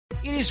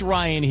It is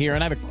Ryan here,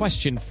 and I have a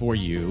question for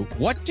you.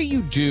 What do you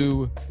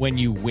do when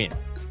you win?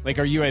 Like,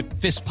 are you a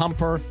fist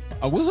pumper,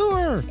 a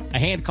woohooer, a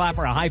hand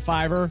clapper, a high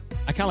fiver?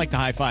 I kind of like the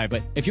high five,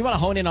 but if you want to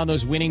hone in on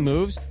those winning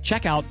moves,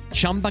 check out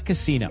Chumba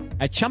Casino.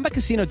 At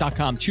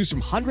ChumbaCasino.com, choose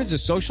from hundreds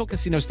of social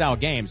casino-style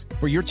games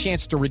for your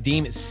chance to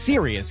redeem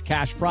serious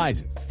cash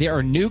prizes. There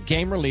are new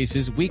game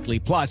releases weekly,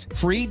 plus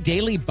free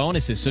daily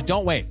bonuses. So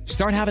don't wait.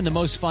 Start having the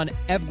most fun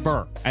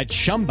ever at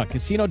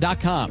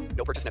ChumbaCasino.com.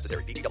 No purchase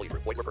necessary. VGW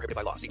Group. Void where prohibited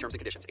by law. See terms and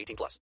conditions.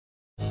 18+.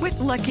 With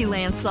Lucky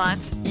Land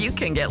Slots, you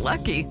can get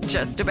lucky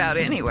just about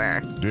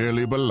anywhere.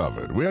 Dearly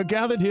beloved, we are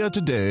gathered here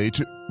today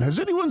to... Has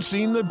anyone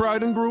seen the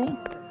bride and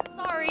groom?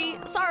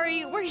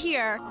 Sorry, we're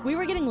here. We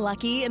were getting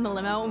lucky in the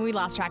limo and we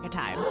lost track of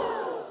time.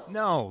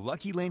 No,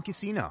 Lucky Land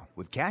Casino,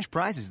 with cash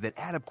prizes that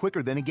add up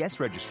quicker than a guest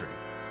registry.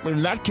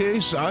 In that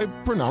case, I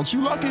pronounce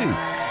you lucky.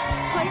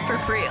 Play for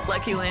free at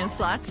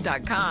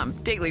LuckyLandSlots.com.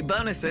 Daily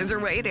bonuses are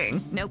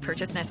waiting. No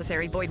purchase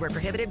necessary. Void where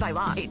prohibited by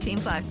law.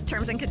 18+.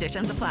 Terms and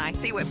conditions apply.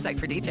 See website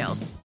for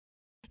details.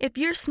 If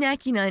you're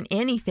snacking on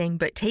anything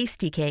but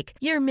Tasty Cake,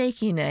 you're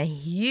making a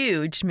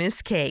huge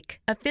mistake.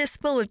 A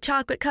fistful of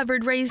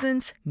chocolate-covered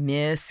raisins?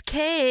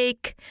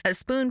 Mistake. A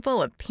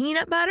spoonful of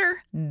peanut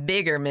butter?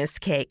 Bigger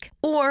mistake.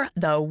 Or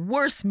the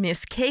worst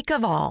mistake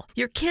of all,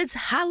 your kid's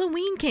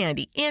Halloween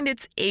candy, and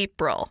it's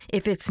April.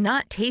 If it's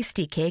not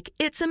Tasty Cake,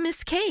 it's a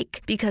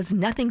mistake, because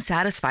nothing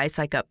satisfies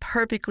like a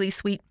perfectly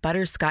sweet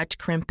butterscotch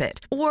crimpet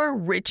or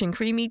rich and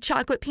creamy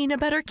chocolate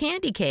peanut butter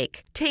candy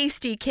cake.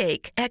 Tasty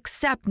Cake.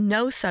 Accept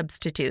no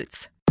substitutes. Hey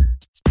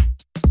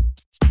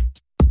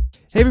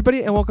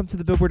everybody, and welcome to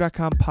the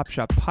Billboard.com Pop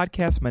Shop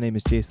Podcast. My name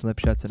is Jason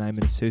Lipschutz, and I'm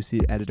an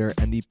associate editor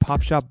and the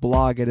Pop Shop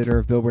blog editor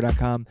of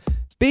Billboard.com.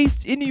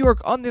 Based in New York,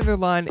 on the other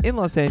line in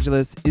Los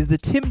Angeles, is the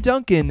Tim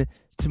Duncan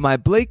to my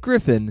Blake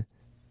Griffin,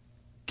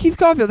 Keith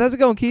Caulfield. How's it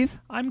going, Keith?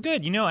 I'm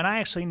good, and I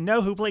actually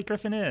know who Blake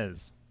Griffin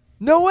is.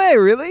 No way,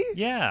 really?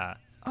 Yeah.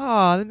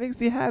 Oh, that makes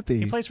me happy.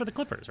 He plays for the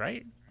Clippers,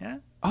 right? Yeah.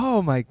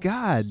 Oh my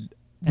God.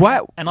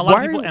 What? And a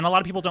lot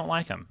of people don't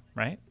like him,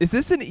 right? Is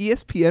this an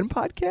ESPN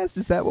podcast?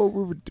 Is that what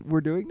we're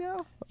doing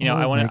now?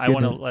 I want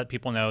to let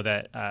people know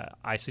that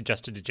I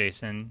suggested to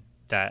Jason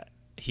that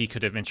he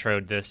could have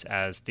introed this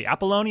as the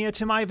Apollonia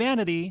to my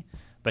vanity,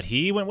 but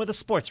he went with a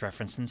sports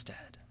reference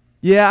instead.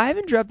 Yeah, I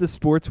haven't dropped the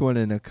sports one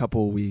in a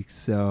couple of weeks,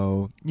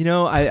 so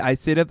I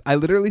stayed up. I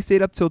literally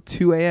stayed up till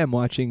 2 a.m.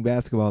 watching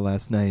basketball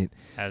last night.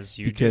 As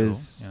you do.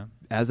 Yeah.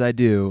 As I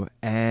do,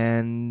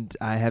 and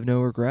I have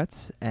no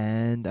regrets,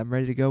 and I'm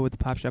ready to go with the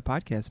Pop Shop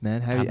Podcast,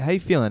 man. How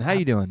you feeling? How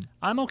you doing?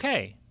 I'm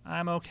okay.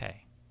 I'm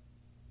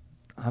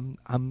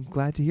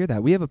glad to hear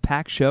that. We have a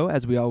packed show,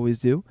 as we always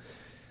do.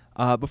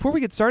 Before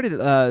we get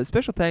started,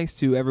 special thanks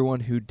to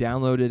everyone who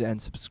downloaded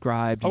and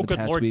subscribed in the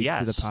past week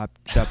to the Pop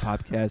Shop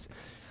Podcast.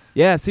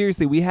 Yeah,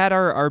 seriously, we had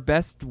our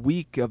best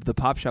week of the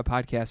Pop Shop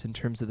Podcast in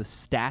terms of the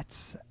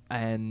stats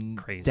and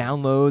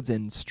downloads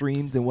and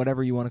streams and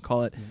whatever you want to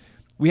call it.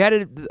 We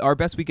had our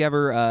best week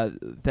ever,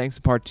 thanks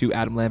in part to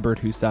Adam Lambert,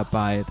 who stopped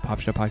by at the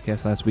Pop Shop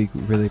Podcast last week. We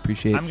really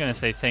appreciate it. I'm going to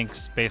say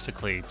thanks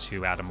basically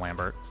to Adam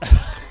Lambert.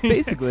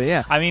 Basically,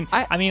 yeah.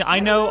 I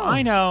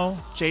know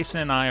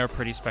Jason and I are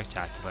pretty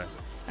spectacular.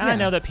 And I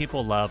know that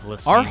people love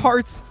listening. Our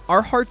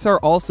hearts are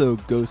also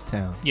Ghost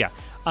Town. Yeah.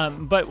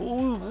 But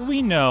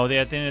we know that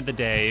at the end of the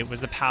day, it was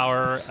the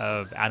power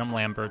of Adam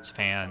Lambert's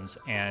fans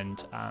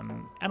and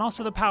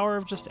also the power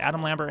of just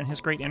Adam Lambert and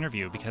his great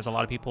interview, because a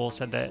lot of people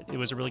said that it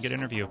was a really good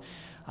interview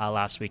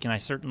last week. And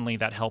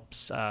that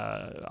helps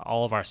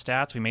all of our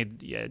stats. We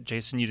made,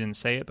 Jason, you didn't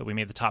say it, but we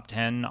made the top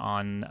 10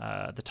 on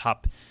the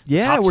top.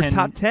 Yeah, we're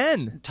top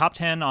 10. Top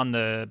 10 on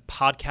the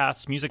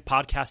music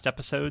podcast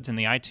episodes in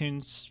the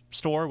iTunes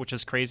store, which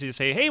is crazy to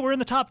say, hey, we're in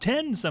the top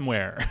 10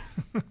 somewhere.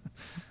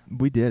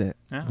 We did it.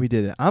 Yeah. We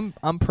did it.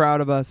 I'm proud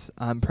of us.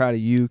 I'm proud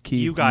of you,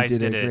 Keith. You guys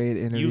did a it. Great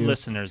interview. You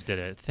listeners did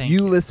it. Thank you.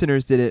 You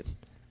listeners did it.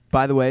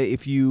 By the way,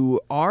 if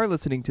you are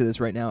listening to this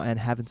right now and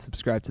haven't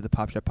subscribed to the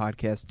Pop Shop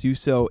Podcast, do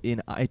so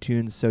in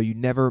iTunes so you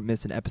never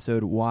miss an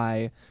episode.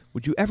 Why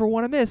would you ever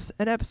want to miss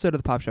an episode of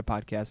the Pop Shop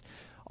Podcast?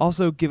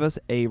 Also, give us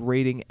a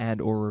rating and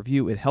or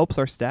review. It helps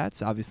our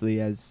stats, obviously,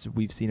 as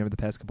we've seen over the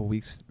past couple of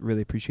weeks.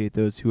 Really appreciate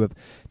those who have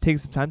taken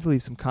some time to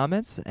leave some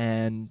comments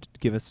and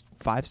give us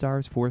 5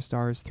 stars, 4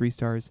 stars, 3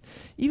 stars,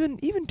 even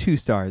 2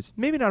 stars.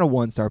 Maybe not a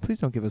 1 star. Please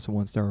don't give us a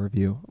 1-star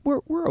review. We're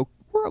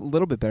a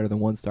little bit better than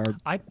 1 star.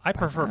 I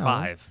prefer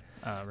 5,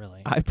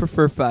 really. I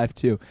prefer 5,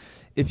 too.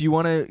 If you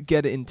want to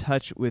get in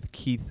touch with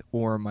Keith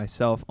or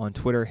myself on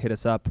Twitter, hit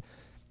us up.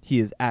 He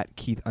is at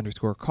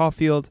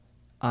Keith_Caulfield.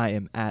 I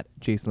am at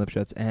Jason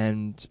Lipschutz.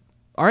 And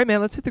all right,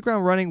 man, let's hit the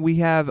ground running. We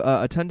have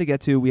a ton to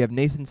get to. We have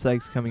Nathan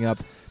Sykes coming up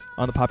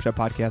on the Pop Shop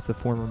Podcast. The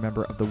former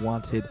member of The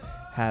Wanted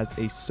has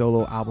a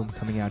solo album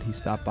coming out. He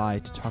stopped by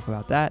to talk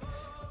about that.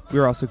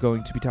 We're also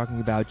going to be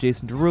talking about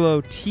Jason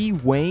Derulo,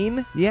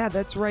 T-Wayne. Yeah,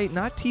 that's right.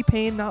 Not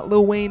T-Pain, not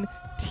Lil Wayne.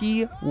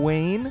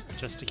 T-Wayne.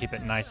 Just to keep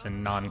it nice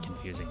and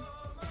non-confusing.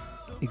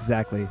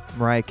 Exactly.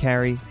 Mariah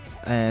Carey,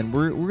 and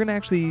we're gonna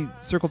actually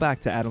circle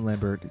back to Adam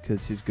Lambert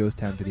because his Ghost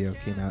Town video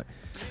came out,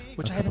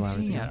 which I haven't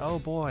seen yet. Oh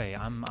boy,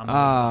 I'm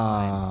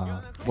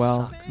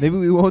well, maybe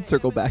we won't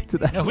circle back to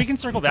that. No, we can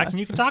circle back and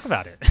you can talk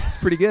about it. It's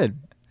pretty good.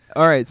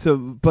 All right,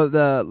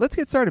 let's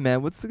get started,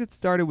 man. Let's get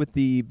started with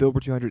the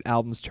Billboard 200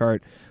 albums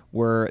chart,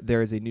 where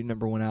there is a new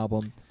number one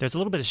album. There's a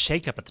little bit of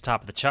shake up at the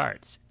top of the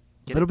charts.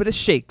 A little bit of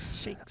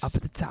shakes up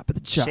at the top of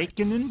the charts.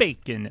 Shaking and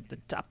bacon at the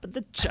top of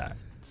the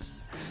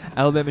charts.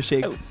 Alabama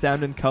Shakes,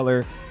 Sound and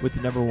Color, with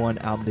the number one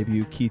album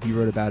debut. Keith, you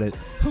wrote about it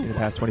in the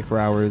past 24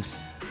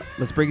 hours.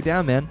 Let's break it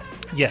down, man.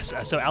 Yes,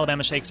 so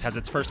Alabama Shakes has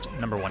its first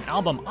number one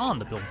album on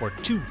the Billboard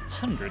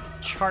 200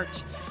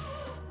 chart,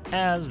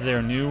 as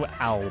their new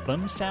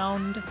album,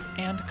 Sound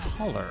and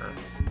Color,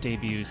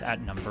 debuts at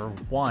number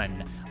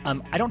one.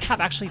 I don't have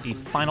actually the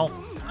final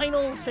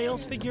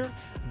sales figure,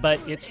 but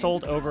it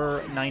sold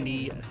over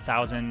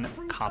 90,000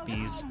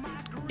 copies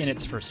in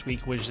its first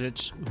week,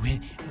 Widgets,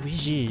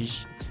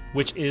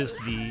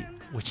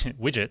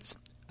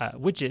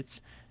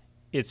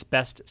 its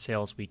best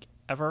sales week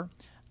ever.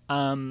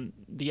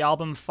 The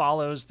album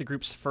follows the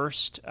group's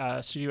first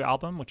studio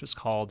album, which was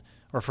called,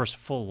 or first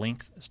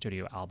full-length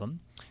studio album,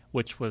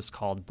 which was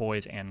called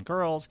Boys and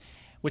Girls,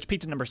 which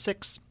peaked at number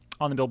 6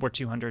 on the Billboard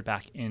 200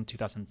 back in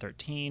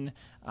 2013.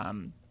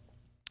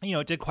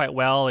 It did quite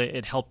well.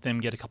 It helped them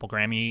get a couple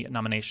Grammy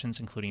nominations,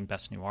 including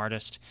Best New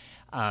Artist.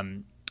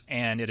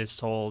 And it has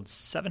sold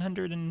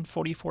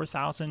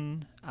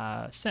 744,000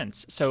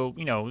 since. So,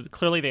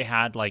 clearly they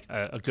had like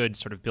a good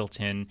sort of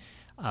built-in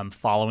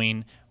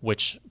following,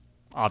 which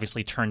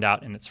obviously turned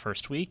out in its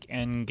first week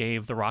and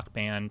gave the rock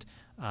band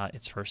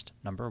its first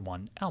number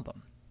one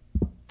album.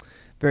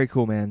 Very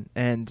cool, man.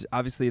 And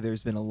obviously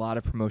there's been a lot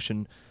of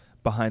promotion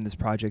behind this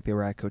project. They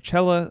were at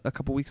Coachella a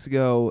couple weeks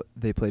ago.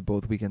 They played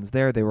both weekends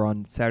there. They were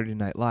on Saturday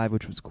Night Live,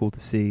 which was cool to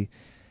see.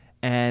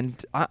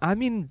 And I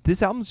mean,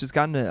 this album's just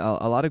gotten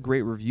a lot of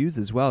great reviews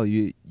as well.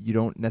 You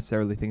don't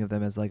necessarily think of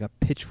them as like a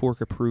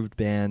Pitchfork approved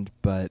band,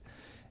 but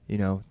you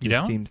don't?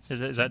 Seems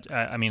is that?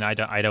 I mean, I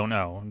don't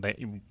know.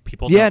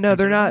 People. Yeah, no,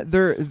 they're not.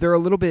 They're a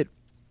little bit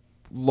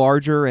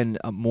larger and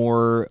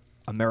more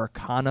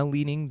Americana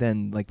leaning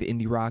than like the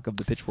indie rock of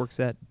the Pitchfork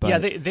set. But yeah,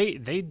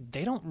 they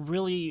don't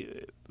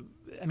really.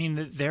 I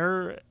mean,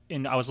 they're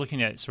in. I was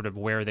looking at sort of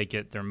where they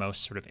get their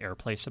most sort of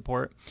airplay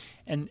support,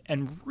 and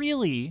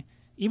really,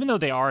 even though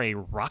they are a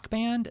rock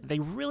band, they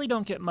really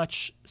don't get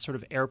much sort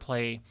of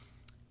airplay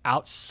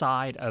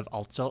outside of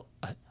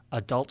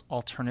adult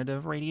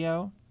alternative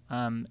radio.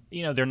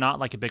 They're not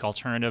like a big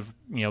alternative,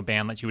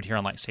 band that you would hear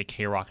on like, say,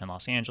 K-Rock in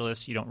Los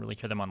Angeles. You don't really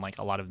hear them on like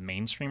a lot of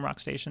mainstream rock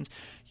stations.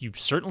 You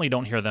certainly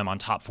don't hear them on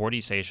top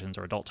 40 stations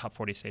or adult top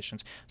 40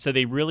 stations. So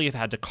they really have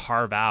had to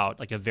carve out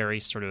like a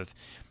very sort of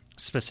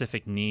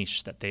specific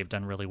niche that they've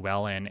done really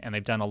well in. And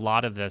they've done a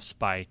lot of this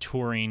by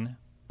touring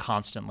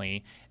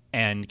constantly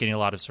and getting a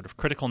lot of sort of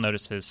critical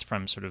notices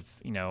from sort of,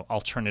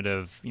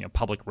 alternative,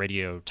 public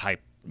radio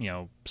type,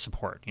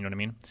 support. You know what I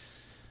mean?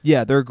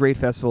 Yeah, they're a great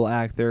festival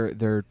act.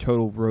 They're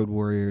total road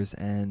warriors,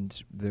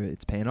 and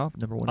it's paying off.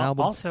 Number one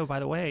album. Also, by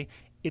the way,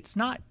 it's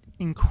not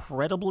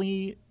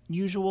incredibly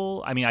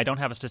usual. I mean, I don't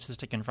have a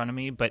statistic in front of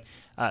me, but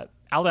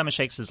Alabama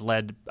Shakes is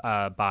led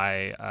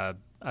by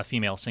a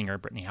female singer,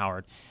 Brittany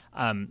Howard.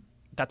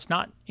 That's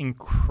not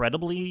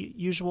incredibly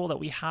usual that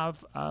we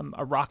have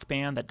a rock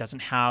band that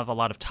doesn't have a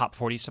lot of top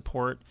 40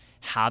 support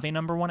have a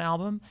number one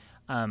album.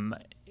 I'm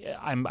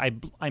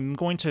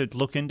going to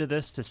look into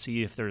this to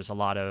see if there's a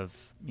lot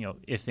of,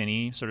 if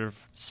any sort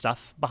of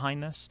stuff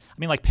behind this. I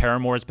mean, like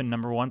Paramore has been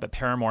number one, but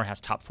Paramore has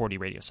top 40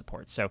 radio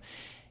support. So,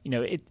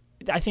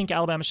 I think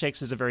Alabama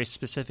Shakes is a very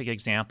specific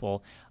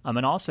example.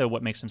 And also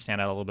what makes them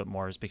stand out a little bit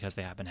more is because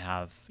they happen to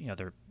have,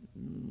 they're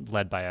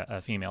led by a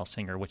female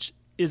singer, which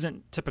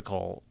isn't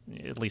typical,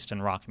 at least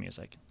in rock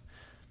music.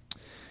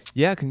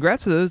 Yeah,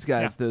 congrats to those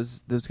guys. Yeah.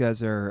 Those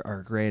guys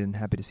are great, and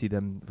happy to see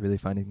them really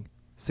finding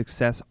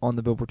success on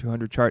the Billboard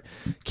 200 chart.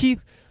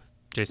 Keith,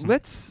 Jason,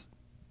 let's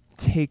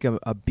take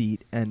a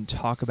beat and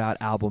talk about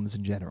albums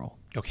in general.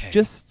 Okay.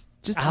 Just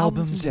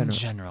albums in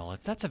general.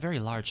 That's a very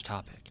large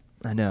topic.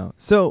 I know.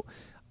 So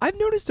I've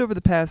noticed over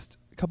the past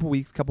couple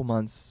weeks, couple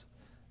months,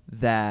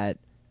 that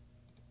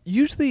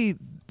usually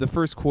the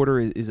first quarter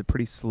is a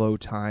pretty slow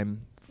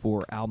time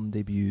for album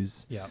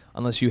debuts. Yeah.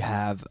 Unless you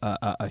have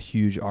a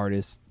huge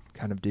artist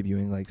kind of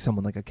debuting, like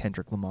someone like a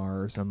Kendrick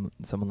Lamar or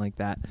someone like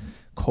that.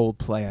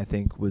 Coldplay, I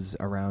think, was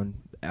around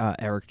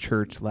Eric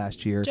Church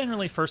last year.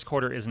 Generally, first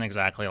quarter isn't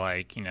exactly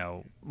like, when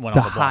all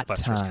the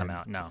blockbusters come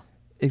out. No.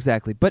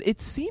 Exactly. But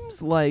it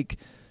seems like,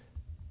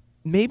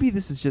 maybe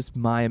this is just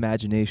my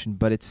imagination,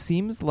 but it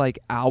seems like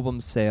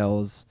album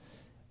sales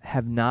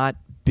have not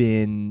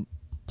been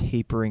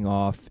tapering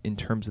off in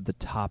terms of the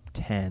top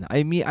 10.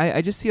 I mean,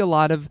 I just see a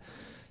lot of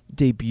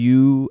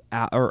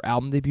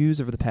album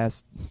debuts over the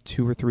past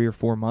 2 or 3 or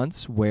 4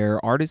 months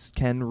where artists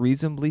can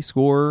reasonably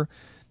score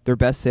their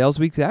best sales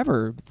weeks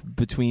ever.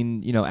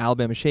 Between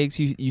Alabama Shakes,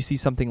 you see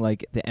something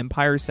like the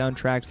Empire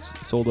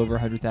soundtracks sold over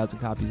 100,000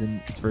 copies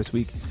in its first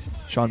week.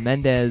 Shawn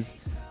Mendes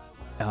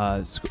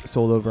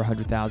sold over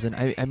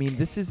 100,000. I mean,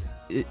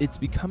 it's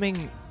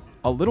becoming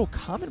a little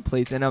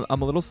commonplace, and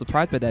I'm a little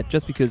surprised by that,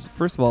 just because,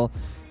 first of all,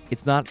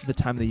 it's not the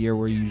time of the year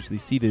where you usually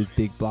see those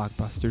big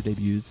blockbuster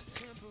debuts.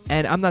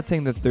 And I'm not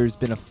saying that there's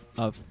been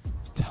a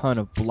ton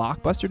of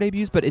blockbuster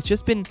debuts, but it's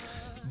just been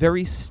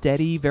very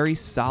steady, very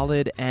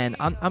solid, and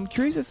I'm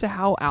curious as to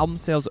how album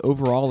sales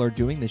overall are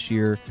doing this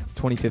year,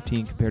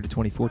 2015 compared to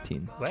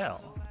 2014.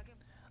 Well,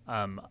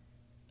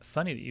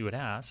 funny that you would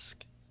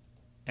ask,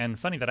 and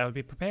funny that I would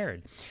be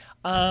prepared.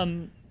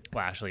 Well,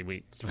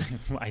 actually,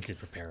 I did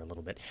prepare a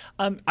little bit.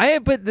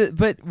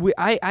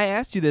 I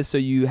asked you this so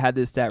you had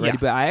this stat ready,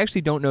 Yeah. but I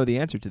actually don't know the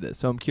answer to this,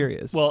 so I'm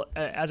curious. Well,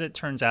 as it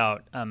turns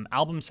out,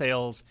 album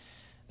sales,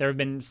 there have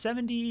been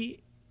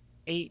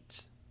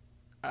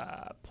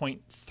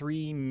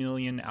 78.3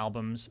 million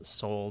albums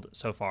sold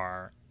so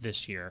far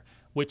this year,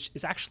 which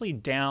is actually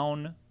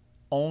down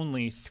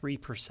only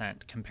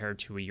 3% compared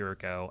to a year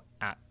ago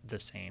at the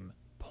same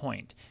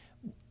point.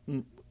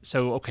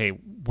 So, okay,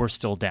 we're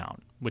still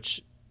down,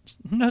 which,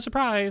 no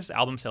surprise,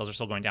 album sales are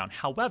still going down.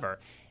 However,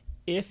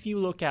 if you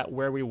look at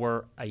where we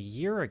were a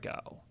year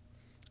ago,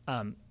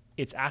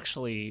 it's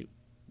actually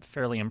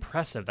fairly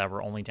impressive that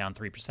we're only down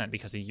 3%,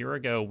 because a year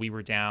ago we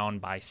were down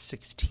by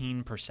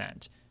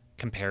 16%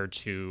 compared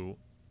to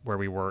where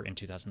we were in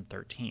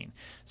 2013.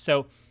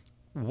 So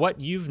what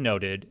you've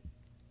noted,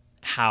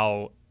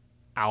 how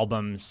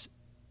albums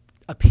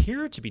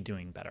appear to be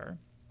doing better,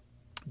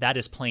 that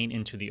is playing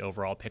into the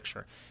overall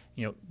picture.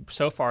 You know,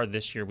 so far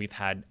this year we've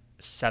had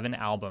 7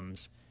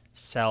 albums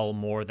sell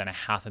more than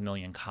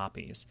 500,000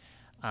 copies.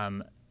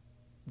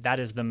 That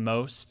is the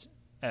most.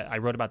 I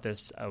wrote about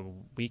this a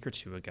week or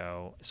two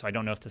ago, so I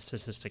don't know if the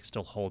statistic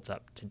still holds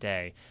up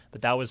today,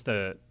 but that was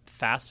the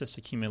fastest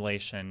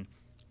accumulation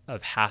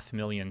of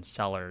 500,000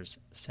 sellers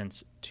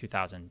since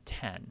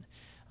 2010.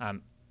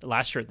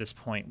 Last year at this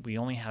point, we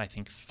only had, I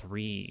think,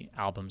 3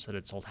 albums that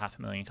had sold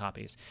 500,000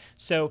 copies.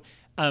 So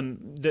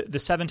the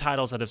 7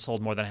 titles that have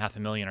sold more than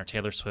 500,000 are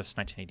Taylor Swift's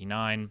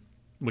 1989,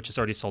 which has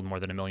already sold more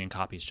than 1 million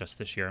copies just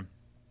this year.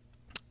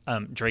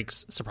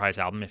 Drake's surprise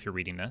album, if you're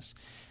reading this.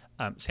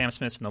 Sam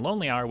Smith's In the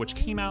Lonely Hour, which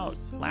came out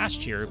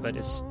last year, but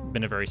it's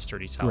been a very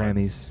sturdy seller.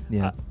 Grammys,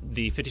 yeah.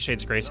 The 50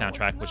 Shades of Grey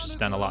soundtrack, which has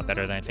done a lot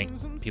better than I think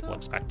people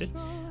expected.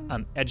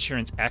 Ed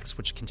Sheeran's X,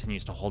 which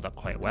continues to hold up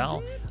quite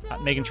well.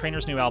 Meghan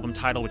Trainor's new album,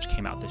 Tidal, which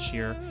came out this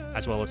year,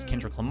 as well as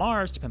Kendrick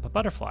Lamar's To Pimp a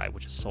Butterfly,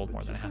 which has sold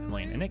more than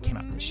 500,000, and it came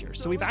out this year.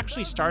 So we've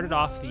actually started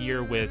off the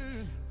year with,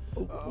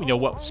 you know,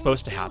 what's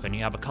supposed to happen.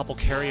 You have a couple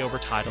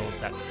carryover titles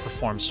that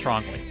perform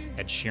strongly: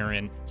 Ed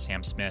Sheeran,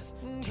 Sam Smith,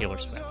 Taylor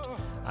Swift.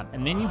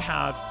 And then you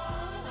have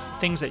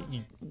things that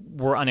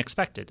were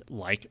unexpected,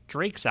 like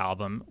Drake's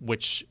album,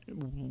 which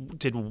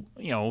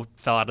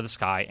fell out of the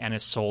sky and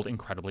has sold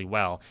incredibly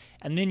well.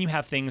 And then you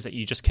have things that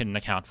you just couldn't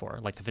account for,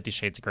 like the 50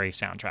 Shades of Grey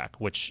soundtrack,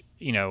 which,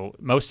 you know,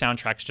 most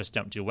soundtracks just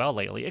don't do well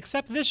lately,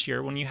 except this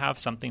year when you have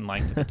something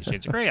like the 50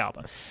 Shades of Grey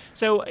album.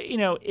 So, you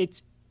know,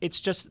 it's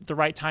just the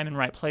right time and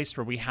right place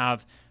where we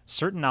have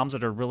certain albums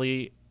that are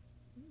really,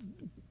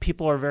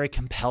 people are very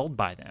compelled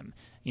by them,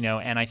 you know,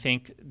 and I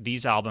think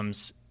these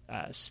albums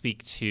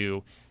speak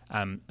to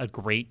a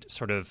great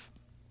sort of,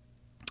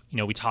 you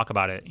know, we talk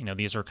about it, you know,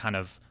 these are kind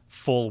of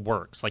full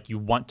works. Like, you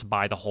want to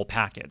buy the whole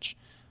package.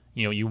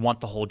 You know, you want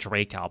the whole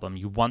Drake album.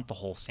 You want the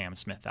whole Sam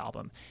Smith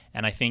album.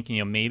 And I think, you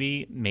know,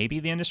 maybe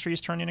the industry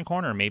is turning a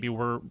corner. Maybe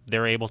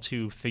they're able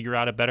to figure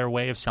out a better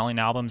way of selling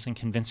albums and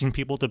convincing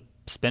people to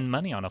spend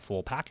money on a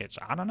full package.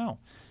 I don't know.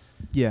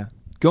 Yeah.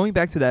 Going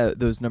back to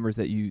those numbers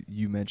that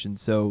you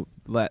mentioned, so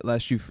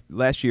last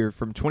year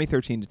from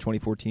 2013 to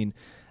 2014,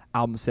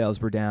 album sales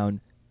were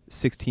down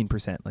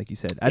 16%, like you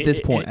said. At this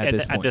point, at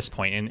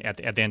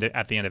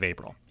the end of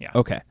April. Yeah.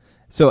 Okay.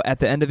 So at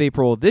the end of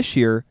April this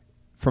year,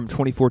 from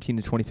 2014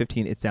 to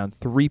 2015, it's down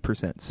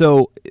 3%.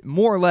 So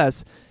more or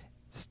less,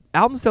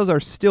 album sales are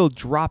still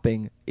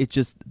dropping. It's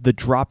just the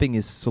dropping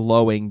is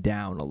slowing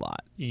down a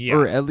lot. Yeah.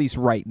 Or at least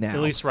right now.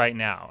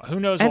 Who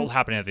knows what will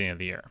happen at the end of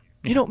the year?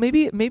 You know,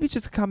 maybe it's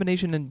just a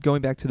combination. And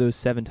going back to those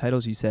 7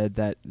 titles you said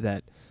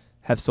that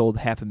have sold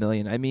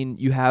 500,000. I mean,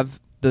 you have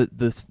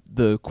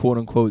the quote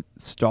unquote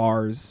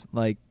stars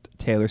like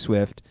Taylor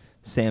Swift,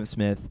 Sam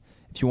Smith.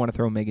 If you want to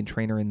throw Meghan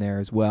Trainor in there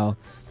as well,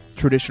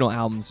 traditional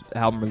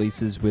album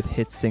releases with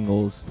hit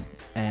singles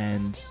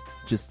and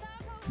just,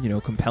 you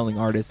know, compelling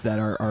artists that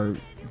are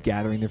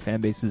gathering their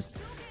fan bases.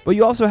 But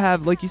you also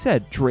have, like you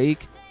said,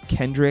 Drake,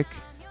 Kendrick.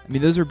 I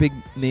mean, those are big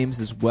names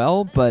as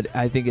well. But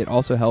I think it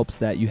also helps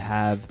that you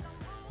have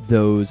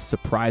those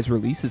surprise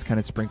releases kind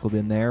of sprinkled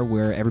in there,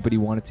 where everybody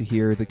wanted to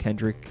hear the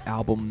Kendrick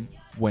album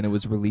when it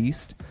was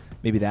released.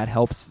 Maybe that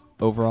helps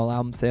overall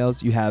album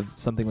sales. You have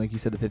something like you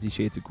said, the 50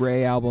 Shades of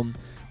Grey album,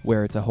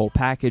 where it's a whole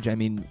package. I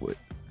mean,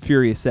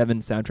 Furious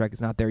 7 soundtrack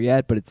is not there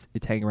yet, but it's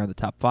hanging around the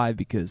top 5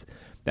 because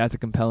that's a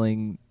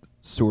compelling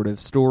sort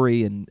of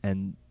story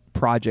and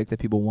project that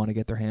people want to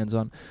get their hands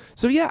on.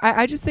 So yeah,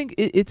 I just think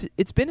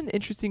it's been an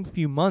interesting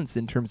few months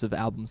in terms of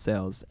album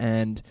sales,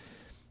 and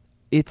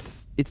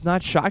it's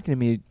not shocking to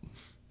me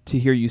to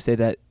hear you say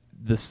that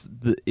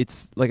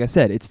it's like I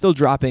said, it's still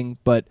dropping,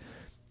 but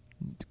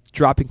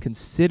dropping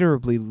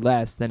considerably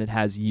less than it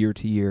has year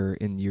to year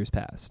in years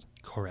past.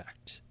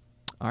 Correct.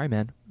 All right,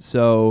 man.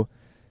 So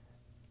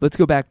let's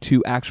go back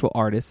to actual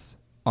artists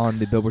on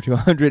the Billboard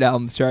 200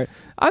 albums chart.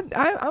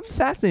 I'm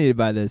fascinated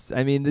by this.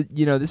 I mean,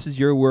 this is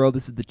your world.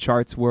 This is the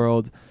charts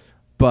world.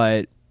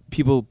 But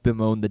people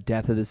bemoan the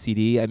death of the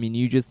CD. I mean,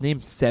 you just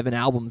named 7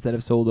 albums that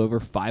have sold over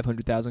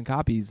 500,000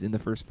 copies in the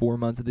first 4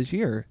 months of this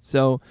year.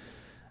 So,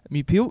 I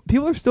mean,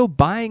 people are still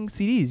buying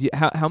CDs.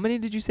 How many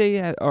did you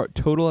say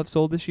total have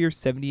sold this year?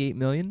 78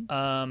 million?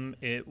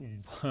 It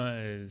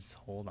was,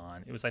 hold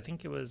on. It was, I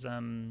think it was,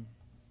 I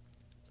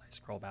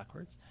scroll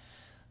backwards.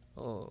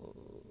 It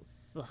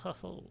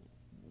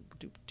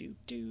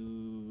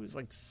was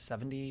like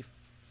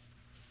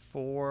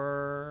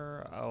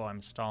 74. Oh,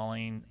 I'm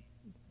stalling.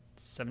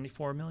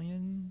 74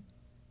 million?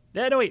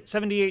 Yeah, no, wait,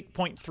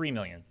 78.3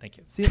 million. Thank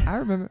you. See, I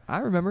remember.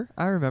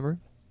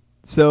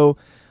 So,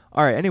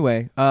 all right,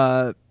 anyway,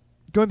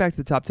 going back to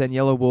the top 10,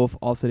 Yellow Wolf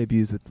also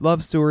debuts with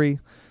Love Story.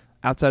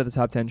 Outside of the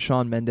top 10,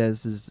 Shawn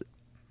Mendes'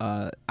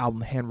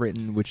 album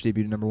Handwritten, which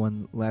debuted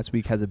 #1 last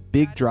week, has a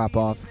big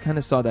drop-off. Kind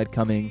of saw that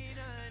coming.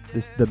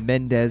 The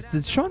Mendes.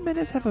 Does Shawn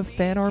Mendes have a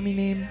fan army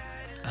name?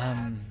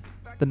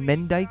 The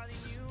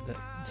Mendites?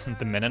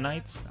 The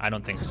Mennonites? I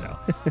don't think so.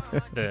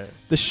 The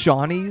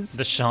Shawnees?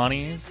 The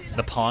Shawnees?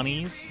 The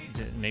Pawnees?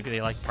 Maybe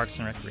they like Parks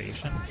and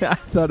Recreation? I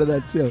thought of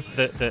that too.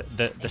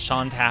 The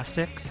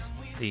Shawntastics?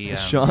 The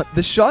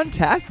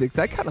Shawntastics?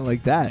 I kind of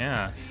like that.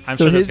 Yeah. I'm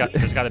sure there's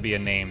got to be a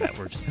name that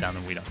we're just dumb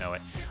and we don't know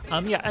it.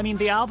 Yeah, I mean,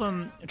 the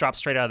album dropped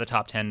straight out of the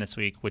top 10 this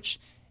week,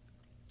 which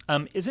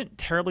isn't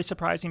terribly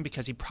surprising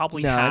because he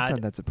probably it's not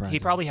that surprising. He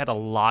probably had a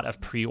lot of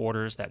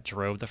pre-orders that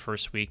drove the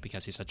first week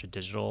because he's such a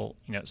digital,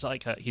 it's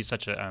like he's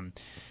such a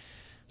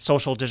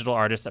social digital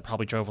artist that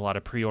probably drove a lot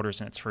of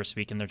pre-orders in its first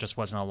week, and there just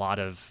wasn't a lot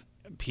of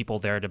people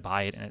there to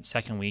buy it in its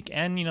second week.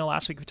 And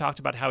last week we talked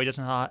about how he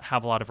doesn't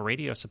have a lot of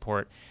radio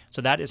support,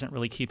 so that isn't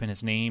really keeping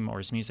his name or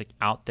his music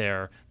out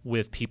there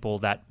with people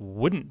that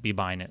wouldn't be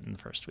buying it in the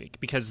first week,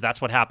 because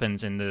that's what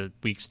happens in the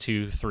weeks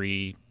 2,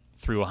 3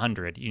 through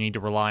 100. You need to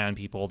rely on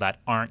people that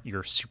aren't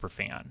your super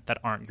fan, that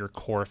aren't your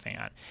core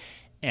fan.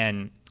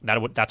 And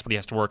that's what he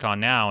has to work on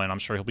now, and I'm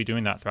sure he'll be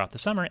doing that throughout the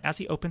summer as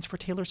he opens for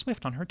Taylor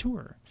Swift on her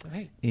tour. So,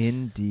 hey.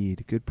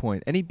 Indeed. Good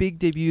point. Any big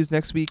debuts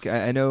next week?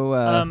 I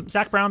know...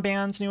 Zach Brown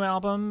Band's new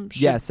album.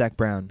 Zach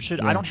Brown.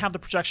 I don't have the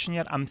projection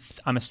yet. I'm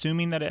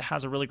assuming that it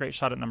has a really great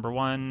shot at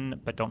 #1,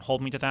 but don't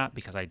hold me to that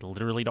because I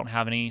literally don't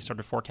have any sort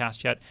of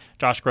forecast yet.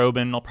 Josh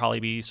Groban will probably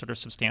be sort of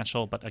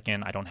substantial, but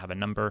again, I don't have a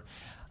number.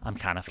 I'm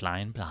kind of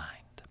flying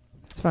blind.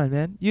 It's fine,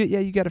 man.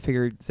 You got to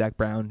figure Zach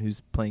Brown,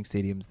 who's playing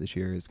stadiums this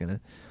year, is going to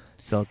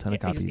sell a ton of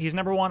copies. He's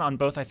 #1 on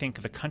both, I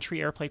think, the country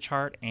airplay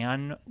chart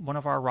and one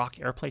of our rock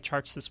airplay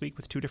charts this week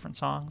with 2 different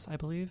songs, I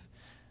believe,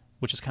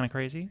 which is kind of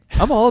crazy.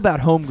 I'm all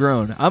about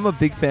Homegrown. I'm a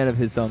big fan of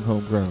his song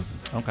Homegrown.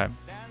 Okay.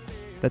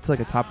 That's like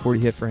a top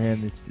 40 hit for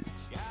him. It's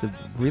a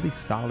really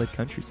solid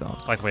country song.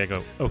 I like the way I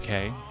go,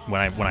 okay,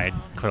 when I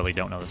clearly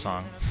don't know the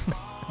song.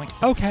 I'm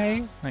like,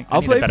 okay.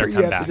 I'll play it for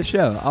you after the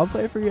show. I'll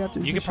play it for you after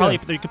the show. You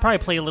could probably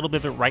play a little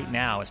bit of it right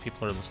now as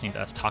people are listening to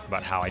us talk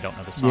about how I don't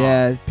know the song.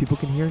 Yeah, people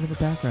can hear it in the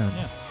background.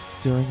 Yeah.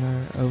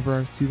 Over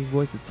our soothing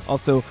voices.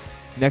 Also,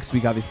 next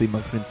week, obviously,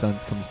 Monkman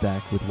Sons comes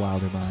back with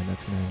Wilder Mind.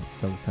 That's going to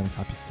sell a ton of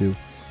copies too.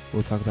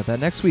 We'll talk about that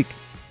next week.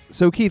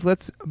 So, Keith,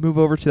 let's move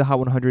over to the Hot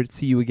 100.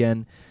 See You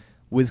Again,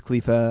 Wiz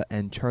Khalifa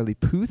and Charlie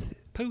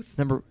Puth.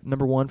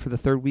 Number 1 for the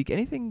third week.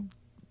 Anything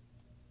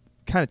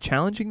kind of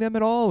challenging them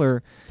at all,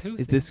 or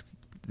is this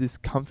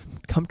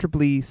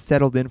comfortably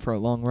settled in for a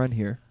long run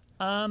here?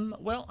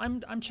 Well,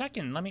 I'm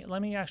checking. Let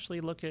me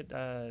actually look at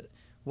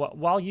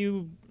while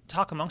you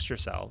talk amongst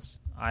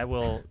yourselves. I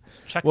will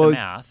check the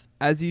math.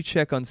 As you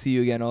check on See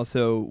You Again,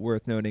 also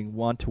worth noting,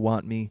 Want to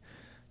Want Me,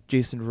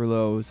 Jason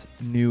Derulo's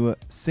new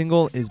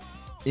single, is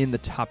in the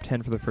top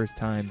 10 for the first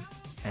time,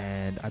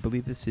 and I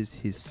believe this is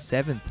his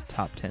 7th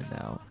top 10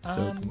 now.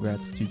 So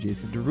congrats to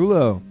Jason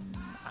Derulo,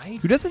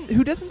 who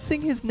doesn't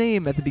sing his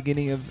name at the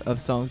beginning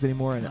of songs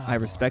anymore, and I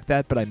respect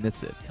that, but I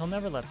miss it. He'll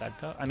never let that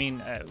go. I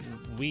mean,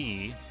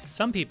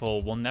 some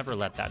people will never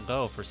let that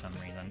go for some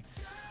reason.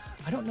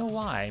 I don't know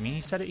why. I mean, he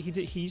said it.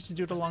 He used to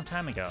do it a long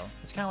time ago.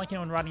 It's kind of like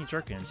when Rodney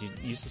Jerkins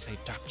used to say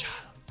 "Dark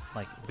Child,"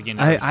 like at the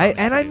beginning.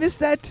 I miss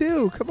that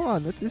too. Come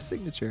on, that's his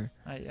signature.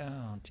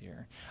 Oh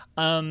dear.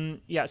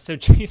 Yeah. So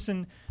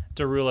Jason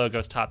Derulo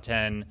goes top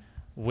 10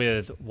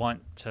 with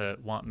 "Want to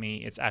Want Me."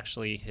 It's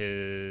actually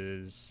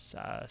his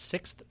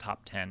 6th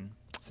top 10.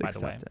 By the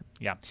way,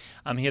 yeah.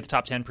 He had the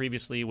top 10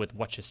 previously with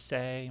 "What You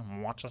Say,"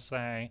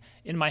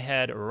 "In My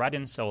Head,"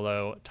 "Riding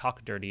Solo,"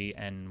 "Talk Dirty,"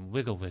 and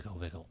 "Wiggle Wiggle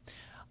Wiggle."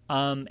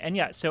 And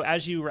yeah, so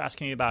as you were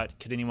asking me about,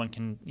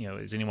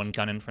 is anyone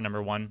gunning for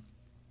 #1?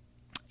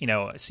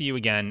 See You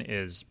Again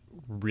is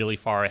really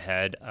far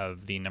ahead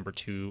of the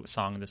 #2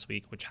 song this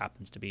week, which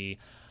happens to be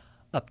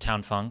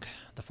Uptown Funk,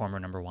 the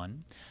former #1.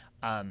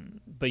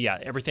 But yeah,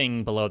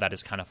 everything below that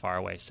is kind of far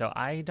away. So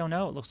I don't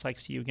know. It looks like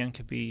See You Again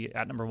could be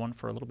at #1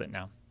 for a little bit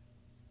now.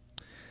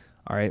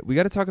 All right, we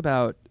got to talk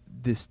about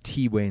this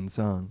T Wayne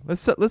song.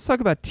 Let's talk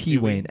about T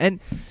Wayne. And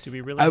do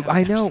we really?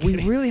 I know we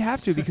really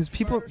have to, because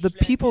the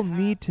people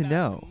need to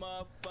know.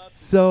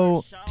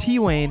 So T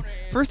Wayne,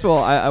 first of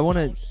all, I want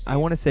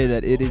to say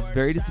that it is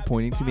very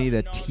disappointing to me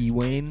that T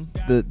Wayne,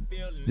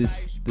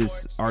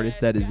 this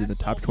artist that is in the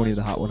top 20 of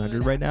the Hot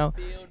 100 right now,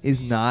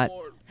 is not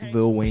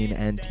Lil Wayne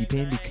and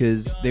T-Pain,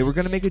 because they were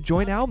going to make a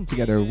joint album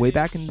together way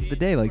back in the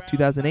day, like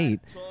 2008,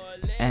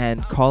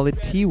 and call it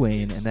T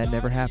Wayne, and that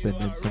never happened,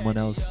 and someone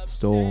else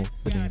stole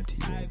the name T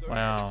Wayne.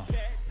 Wow.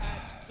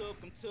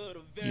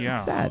 Yeah.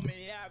 It's sad.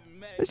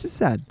 It's just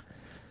sad.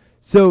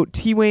 So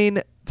T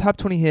Wayne, top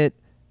 20 hit.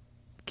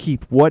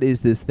 Keith, what is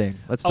this thing?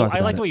 Let's talk about it.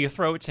 I like the way you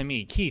throw it to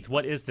me. Keith,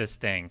 what is this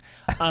thing?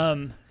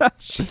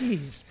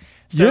 Jeez.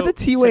 So, you're the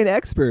T Wayne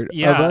expert of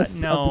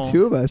us, of the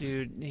two of us.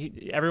 Dude,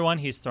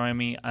 he's throwing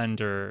me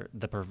under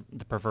the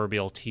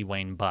proverbial T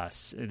Wayne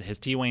bus. His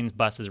T Wayne's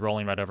bus is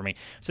rolling right over me.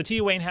 So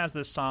T Wayne has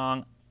this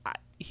song.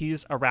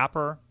 He's a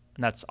rapper,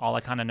 and that's all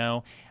I kind of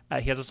know.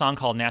 He has a song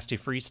called Nasty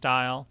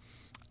Freestyle.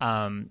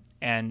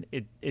 And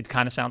it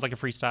kind of sounds like a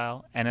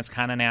freestyle, and it's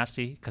kind of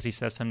nasty because he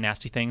says some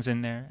nasty things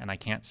in there, and I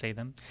can't say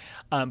them.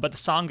 But the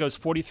song goes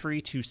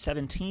 43 to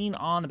 17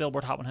 on the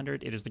Billboard Hot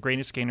 100. It is the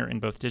greatest gainer in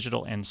both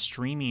digital and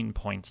streaming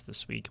points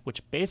this week, which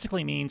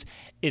basically means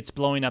it's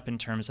blowing up in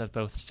terms of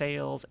both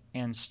sales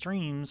and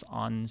streams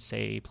on,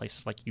 say,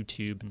 places like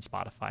YouTube and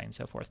Spotify and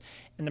so forth.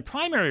 And the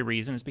primary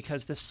reason is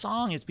because this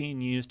song is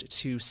being used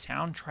to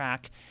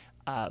soundtrack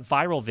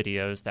viral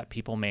videos that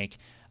people make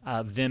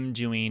them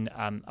doing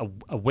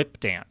a whip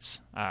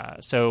dance.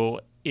 So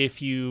if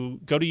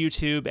you go to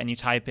YouTube and you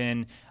type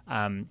in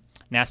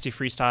Nasty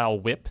Freestyle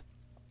Whip,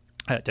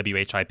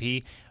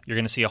 WHIP, you're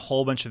going to see a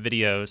whole bunch of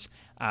videos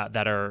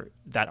that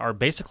are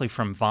basically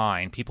from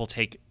Vine. People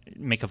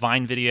make a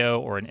Vine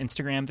video or an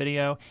Instagram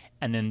video,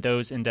 and then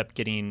those end up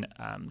getting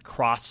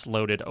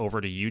cross-loaded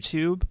over to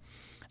YouTube.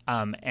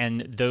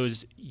 And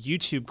those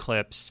YouTube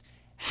clips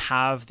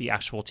have the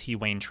actual T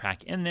Wayne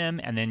track in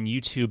them, and then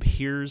YouTube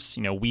hears,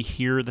 we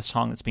hear the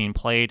song that's being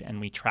played, and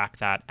we track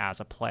that as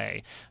a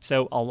play.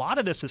 So a lot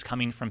of this is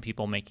coming from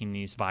people making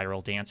these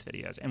viral dance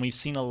videos, and we've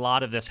seen a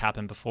lot of this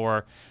happen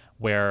before,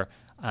 where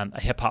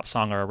a hip-hop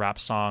song or a rap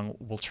song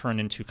will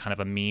turn into kind of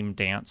a meme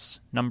dance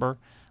number,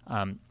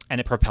 and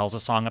it propels a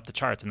song up the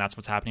charts, and that's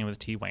what's happening with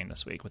T Wayne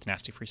this week with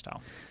Nasty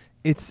Freestyle.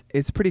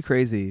 It's pretty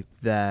crazy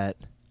that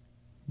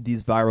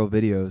these viral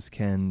videos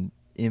can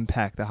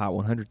impact the Hot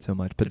 100 so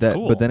much, but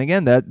cool. But then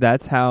again,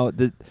 that's how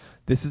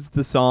this is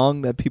the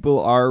song that people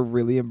are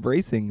really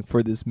embracing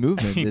for this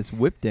movement, this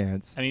whip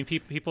dance. I mean,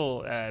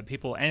 people, and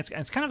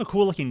it's kind of a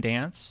cool looking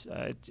dance.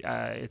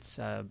 It's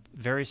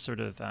very sort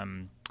of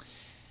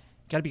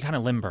got to be kind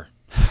of limber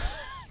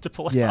to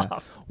pull it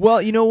off.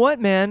 Well, you know what,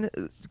 man?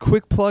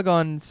 Quick plug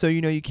on So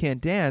You Know You Can't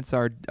Dance,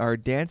 our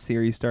dance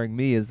series starring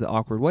me as the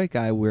awkward white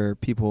guy, where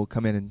people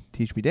come in and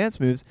teach me dance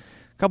moves.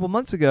 A couple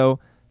months ago,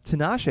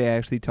 Tinashe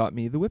actually taught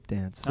me the whip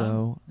dance.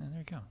 So there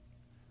you go.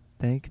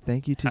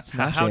 Thank you to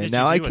Tinashe. How did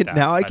now you I do can with that,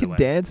 now I by can the way?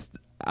 dance.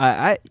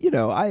 I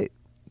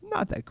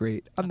not that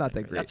great. I'm not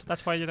that great.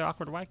 That's why you're the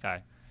awkward white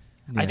guy.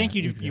 Yeah, I think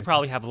you exactly. you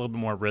probably have a little bit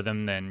more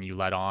rhythm than you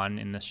let on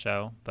in this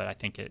show, but I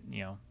think it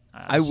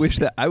I wish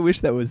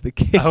that was the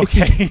case.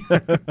 Okay.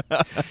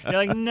 You're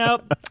like,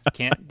 nope,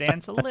 can't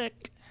dance a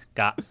lick,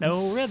 got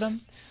no rhythm.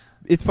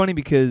 It's funny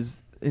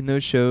because in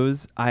those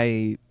shows,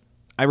 I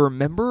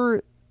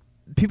remember.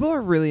 People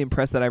are really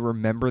impressed that I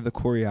remember the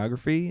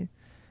choreography,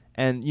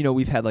 and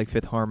we've had like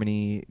Fifth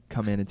Harmony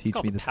come in and teach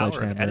me the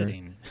sledgehammer.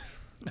 Editing.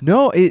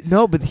 No,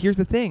 but here's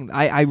the thing: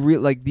 I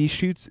really like these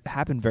shoots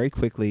happen very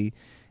quickly,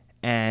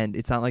 and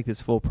it's not like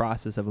this full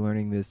process of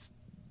learning this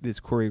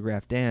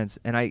choreographed dance,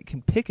 and I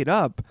can pick it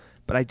up,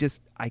 but I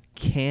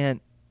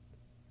can't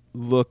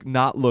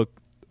not look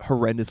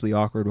horrendously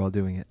awkward while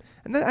doing it,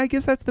 and I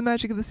guess that's the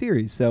magic of the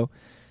series. So.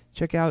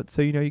 Check out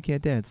So You Know You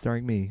Can't Dance,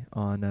 starring me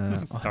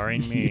on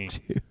starring on me.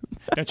 YouTube.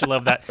 Don't you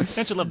love that?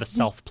 Don't you love the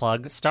self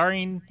plug?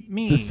 Starring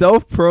me. The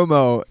self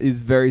promo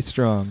is very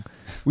strong.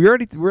 We're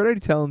already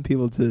telling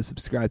people to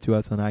subscribe to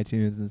us on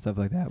iTunes and stuff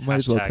like that. Might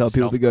as well tell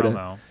people to go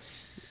to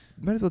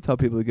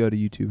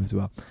YouTube as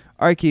well.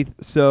 All right, Keith.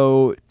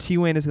 So T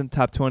Wayne is in the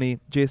top 20.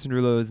 Jason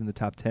Derulo is in the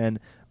top 10.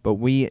 But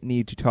we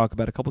need to talk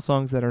about a couple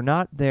songs that are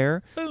not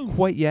there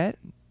quite yet.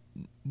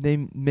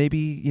 They may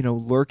be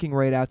lurking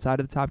right outside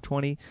of the top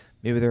 20.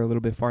 Maybe they're a little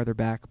bit farther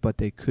back, but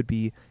they could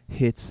be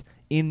hits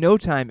in no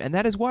time. And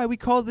that is why we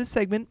call this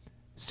segment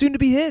Soon to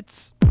Be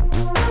Hits. All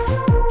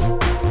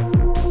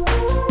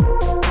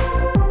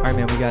right,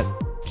 man, we got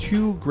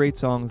two great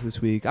songs this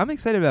week. I'm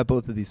excited about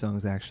both of these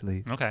songs,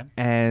 actually. Okay.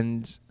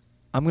 And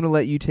I'm going to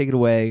let you take it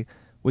away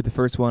with the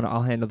first one.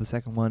 I'll handle the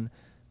second one.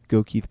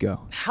 Go, Keith,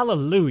 go.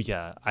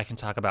 Hallelujah. I can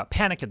talk about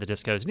Panic at the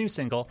Disco's new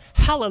single,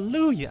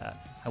 Hallelujah.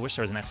 I wish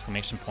there was an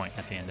exclamation point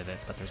at the end of it,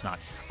 but there's not.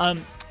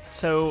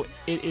 So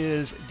it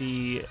is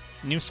the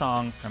new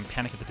song from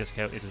Panic at the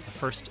Disco. It is the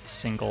first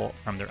single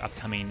from their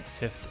upcoming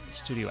 5th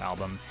studio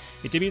album.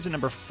 It debuts at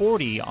number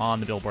 40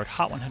 on the Billboard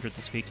Hot 100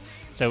 this week,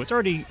 so it's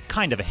already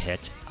kind of a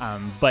hit.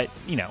 But,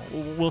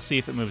 we'll see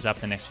if it moves up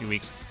in the next few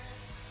weeks.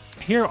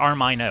 here are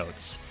my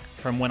notes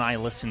from when I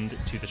listened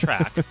to the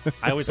track.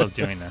 I always love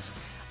doing this.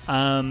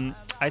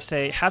 I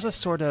say, has a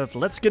sort of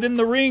let's get in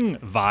the ring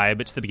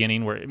vibe to the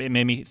beginning where it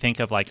made me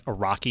think of like a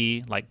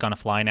Rocky, like Gonna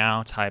Fly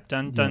Now type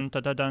dun dun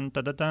dun dun dun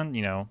dun dun, dun,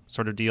 you know,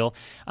 sort of deal.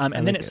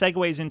 And then it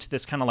segues into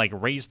this kind of like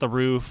raise the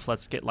roof.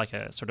 Let's get like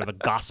a sort of a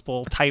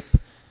gospel type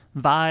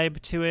vibe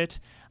to it.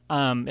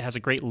 It has a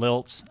great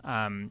lilt.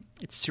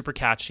 It's super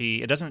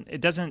catchy. It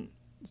doesn't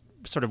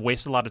sort of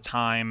waste a lot of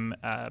time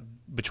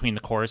between the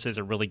choruses.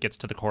 It really gets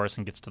to the chorus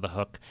and gets to the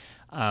hook.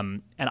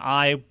 And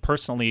I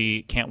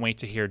personally can't wait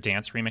to hear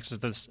dance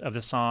remixes of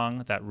this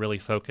song that really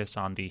focus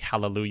on the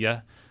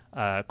Hallelujah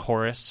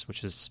chorus,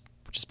 which is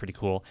pretty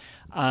cool.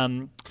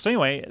 So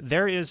anyway,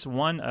 there is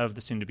one of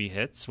the soon-to-be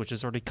hits, which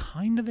is already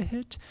kind of a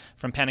hit,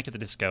 from Panic at the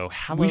Disco,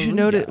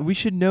 Hallelujah. We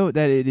should note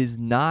that it is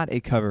not a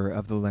cover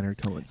of the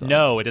Leonard Cohen song.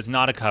 No, it is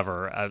not a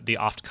cover of the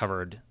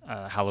oft-covered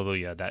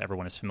Hallelujah that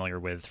everyone is familiar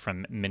with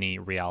from many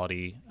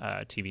reality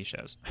TV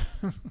shows.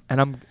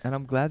 and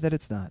I'm glad that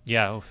it's not.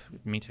 Yeah,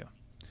 me too.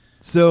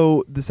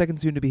 So the second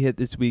soon-to-be hit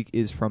this week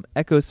is from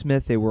Echo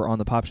Smith. They were on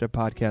the Pop Shop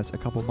podcast a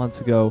couple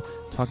months ago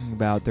talking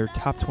about their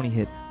top 20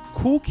 hit,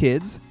 Cool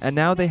Kids, and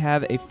now they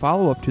have a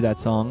follow-up to that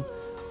song.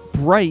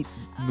 Bright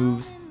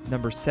moves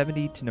number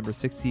 70 to number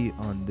 60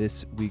 on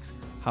this week's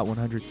Hot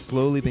 100.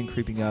 Slowly been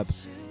creeping up.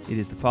 It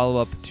is the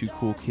follow-up to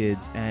Cool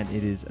Kids, and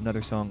it is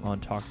another song on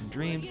Talking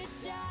Dreams.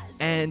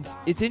 And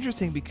it's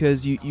interesting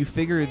because you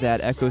figure that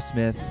Echo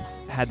Smith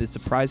had this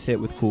surprise hit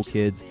with Cool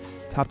Kids,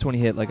 top 20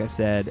 hit, like I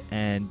said,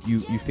 and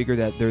you figure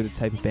that they're the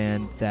type of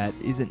band that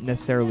isn't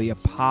necessarily a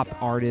pop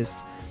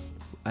artist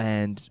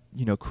and,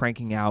 you know,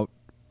 cranking out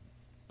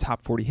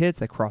top 40 hits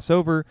that cross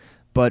over,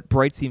 but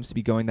Bright seems to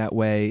be going that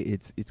way.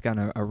 It's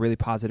gotten a really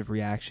positive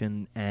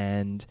reaction,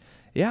 and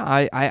yeah,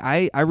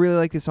 I really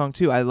like this song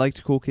too. I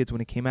liked Cool Kids when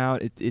it came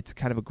out. It's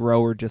kind of a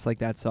grower just like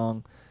that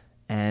song,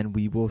 and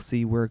we will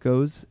see where it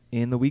goes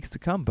in the weeks to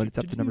come, but it's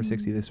up to number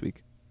 60 this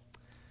week.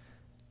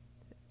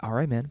 All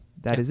right, man.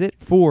 That is it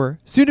for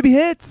Soon to Be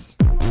Hits.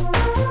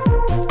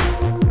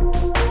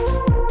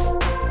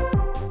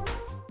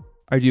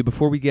 All right, dude,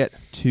 before we get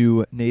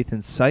to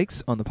Nathan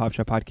Sykes on the Pop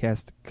Shop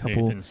podcast,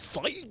 Nathan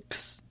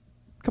Sykes.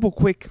 Couple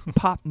quick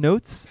pop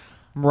notes.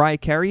 Mariah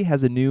Carey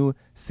has a new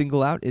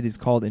single out. It is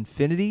called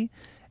Infinity,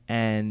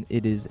 and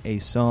it is a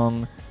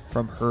song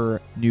from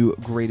her new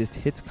Greatest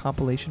Hits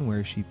compilation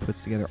where she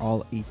puts together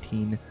all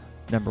 18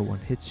 number one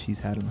hits she's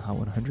had on the Hot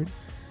 100.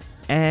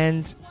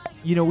 And,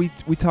 you know, we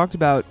talked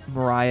about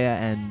Mariah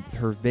and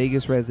her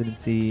Vegas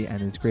residency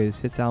and his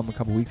Greatest Hits album a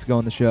couple weeks ago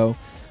on the show.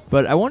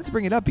 But I wanted to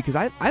bring it up because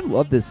I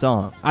love this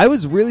song. I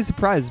was really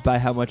surprised by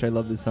how much I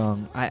love this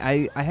song.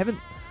 I haven't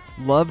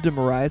loved a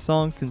Mariah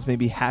song since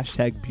maybe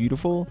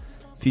 #Beautiful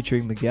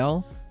featuring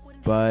Miguel,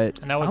 but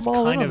and that was I'm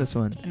all kind in on of this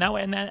one. Now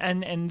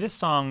and this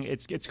song,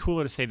 it's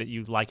cooler to say that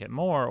you like it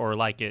more or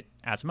like it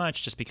as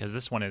much, just because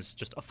this one is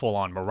just a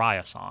full-on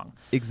Mariah song.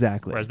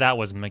 Exactly. Whereas that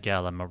was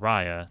Miguel and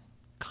Mariah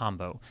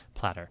combo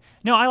platter.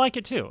 No, I like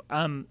it too.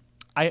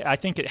 I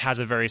think it has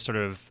a very sort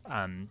of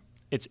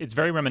it's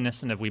very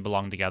reminiscent of We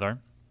Belong Together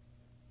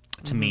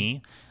to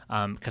me,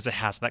 because it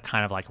has that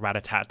kind of like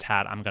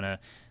rat-a-tat-tat. I'm gonna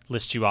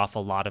list you off a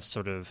lot of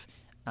sort of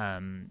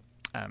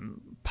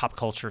pop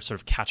culture sort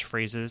of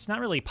catchphrases, not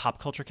really pop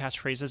culture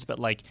catchphrases, but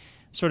like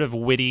sort of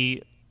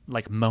witty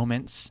like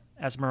moments,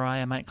 as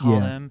Mariah might call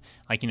them.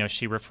 Like, you know,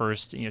 she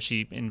refers to, you know,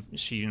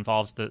 she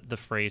involves the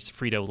phrase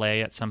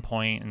Frito-Lay at some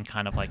point, and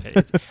kind of like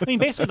I mean,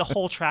 basically the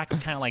whole track is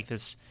kind of like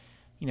this,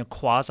 you know,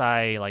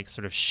 quasi like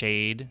sort of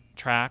shade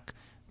track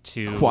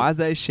to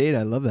quasi shade.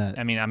 I love that.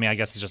 I mean, I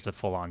guess it's just a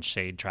full on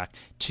shade track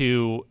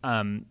to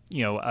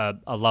you know,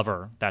 a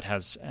lover that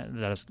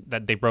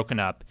they've broken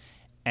up.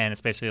 And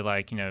it's basically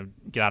like, you know,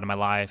 get out of my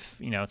life.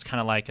 You know, it's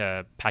kind of like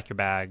a pack your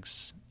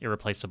bags,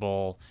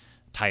 irreplaceable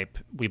type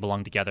We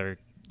Belong Together.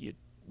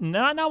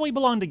 Not We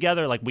Belong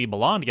Together like We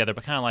Belong Together,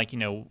 but kind of like, you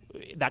know,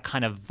 that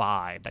kind of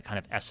vibe, that kind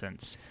of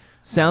essence.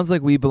 Sounds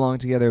like We Belong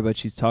Together, but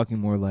she's talking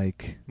more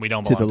like we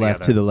don't to belong the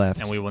left, together. to the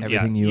left. And we will,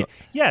 everything yeah, you,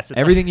 yes, it's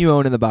everything like, you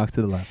own in the box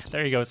to the left.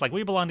 There you go. It's like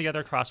We Belong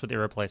Together crossed with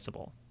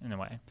irreplaceable in a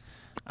way.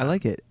 I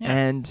like it, yeah.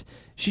 and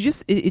she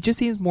just it just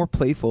seems more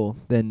playful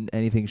than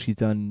anything she's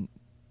done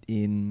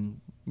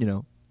in, you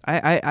know.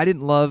 I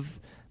didn't love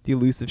the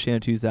Elusive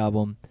Shantu's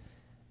album,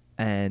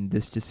 and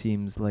this just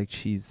seems like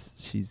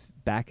she's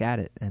back at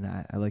it, and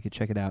I like it.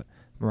 Check it out,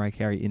 Mariah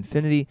Carey,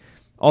 Infinity.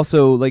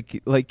 Also,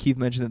 like Keith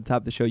mentioned at the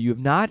top of the show, you have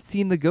not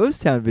seen the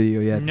Ghost Town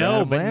video yet.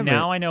 No, but Lambert.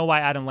 Now I know why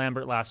Adam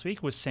Lambert last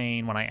week was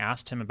saying, when I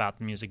asked him about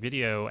the music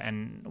video,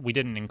 and we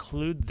didn't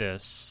include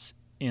this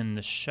in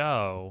the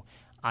show,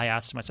 I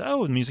asked him, I said,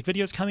 oh, the music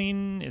video's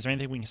coming. Is there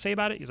anything we can say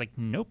about it? He's like,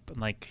 nope.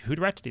 I'm like, who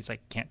directed it? He's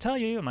like, can't tell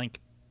you. I'm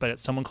like, but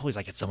it's someone cool. He's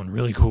like, it's someone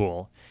really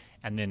cool.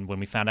 And then when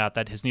we found out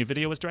that his new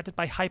video was directed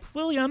by Hype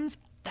Williams,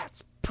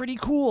 that's pretty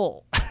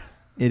cool.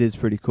 It is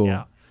pretty cool.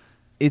 Yeah.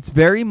 It's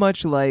very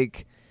much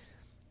like,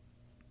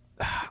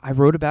 I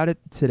wrote about it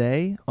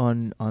today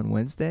on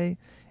Wednesday.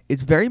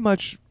 It's very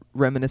much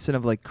reminiscent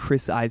of like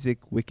Chris Isaak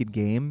Wicked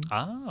Game.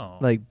 Oh.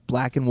 Like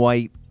black and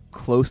white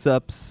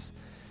close-ups,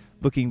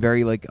 looking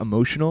very like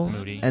emotional,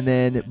 Moody. and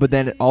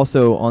then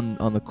also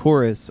on the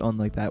chorus on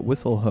like that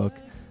whistle hook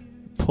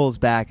pulls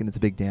back and it's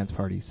a big dance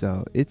party.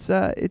 So it's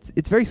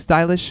very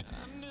stylish.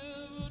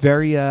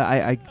 Very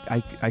I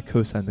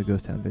co-signed the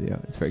Ghost Town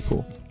video. It's very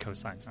cool.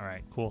 Cosign. All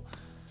right, cool.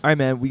 All right,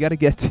 man. We got to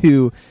get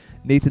to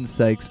Nathan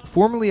Sykes,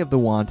 formerly of The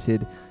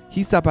Wanted.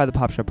 He stopped by the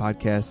Pop Shop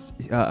Podcast.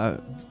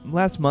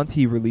 Last month,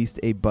 he released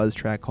a buzz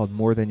track called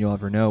More Than You'll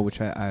Ever Know,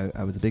 which I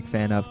was a big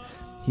fan of.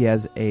 He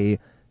has a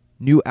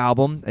new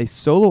album, a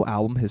solo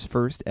album, his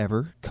first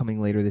ever,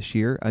 coming later this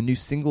year. A new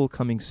single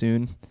coming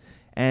soon.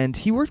 And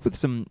he worked with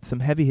some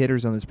heavy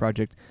hitters on this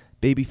project.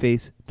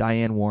 Babyface,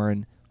 Diane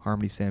Warren,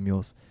 Harmony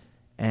Samuels.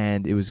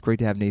 And it was great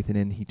to have Nathan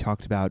in. He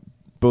talked about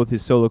both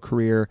his solo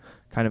career,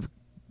 kind of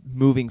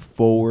moving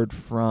forward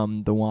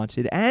from The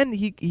Wanted, and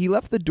he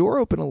left the door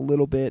open a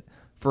little bit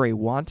for a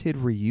Wanted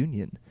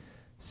reunion.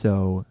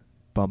 So,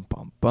 bum,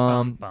 bum,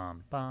 bum.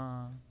 Bum,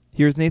 bum.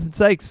 Here's Nathan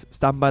Sykes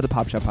stopping by the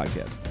Pop Shop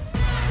Podcast.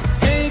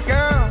 Hey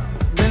girl,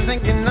 been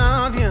thinking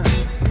of you.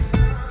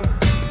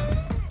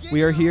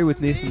 We are here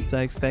with Nathan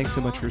Sykes. Thanks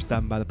so much for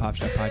stopping by the Pop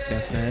Shop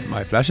Podcast, man.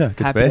 My pleasure.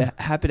 Good to be here.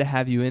 Happy to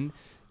have you in.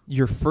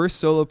 Your first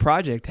solo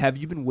project. Have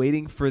you been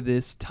waiting for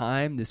this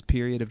time, this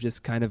period of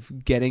just kind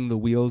of getting the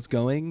wheels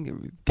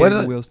going,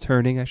 the wheels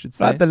turning, I should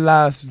say? Like the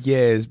last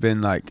year has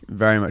been like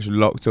very much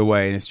locked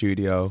away in a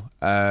studio.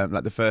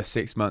 Like the first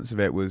 6 months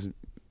of it was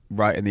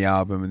writing the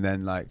album, and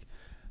then like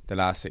the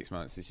last 6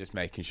 months is just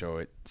making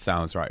sure it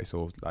sounds right. It's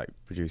all like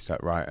produced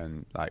out right,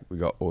 and like we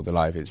got all the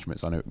live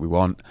instruments on it we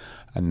want,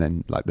 and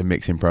then like the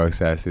mixing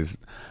process is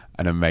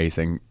an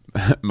amazing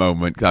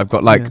moment. I've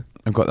got like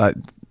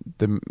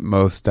the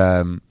most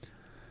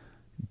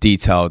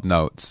detailed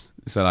notes.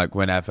 So like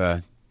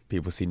whenever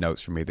people see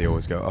notes from me, they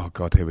always go, "Oh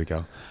God, here we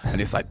go!" And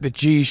it's like the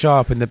G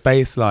sharp and the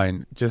bass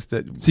line.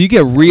 So you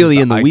get really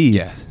in the weeds.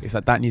 Yeah, it's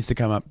like that needs to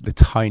come up the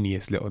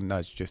tiniest little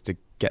nudge just to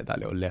get that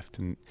little lift.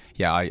 And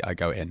yeah, I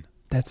go in.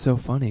 That's so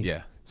funny.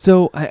 Yeah.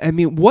 So I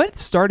mean, what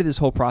started this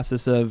whole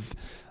process of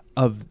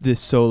this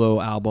solo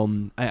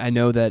album? I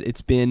know that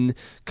it's been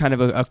kind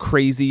of a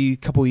crazy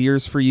couple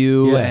years for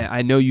you. Yeah.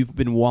 I know you've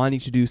been wanting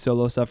to do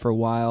solo stuff for a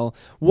while.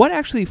 What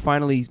actually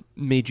finally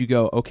made you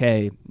go,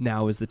 okay,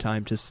 now is the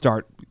time to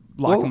start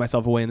locking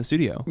myself away in the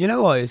studio? You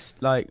know what? It's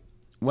like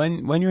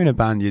when you're in a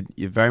band,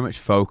 you're very much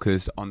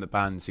focused on the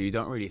band, so you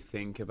don't really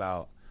think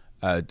about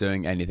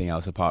doing anything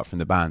else apart from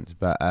the band.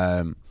 But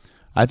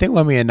I think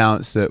when we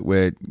announced that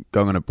we're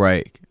going on a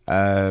break,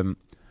 I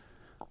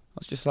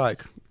was just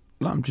like,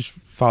 I'm just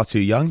far too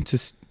young to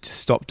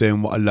stop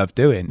doing what I love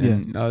doing. Yeah.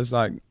 And I was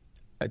like,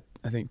 I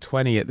think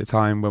 20 at the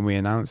time when we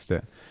announced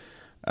it.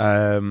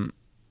 And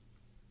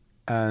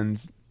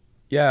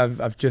yeah,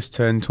 I've just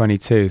turned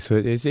 22,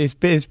 so it's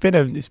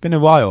been a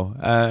while.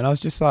 And I was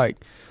just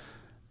like,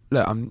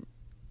 look,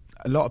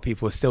 a lot of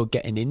people are still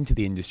getting into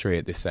the industry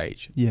at this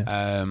age. Yeah.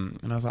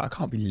 And I was like, I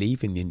can't be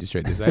leaving the industry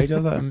at this age. I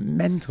was like, I'm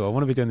mental. I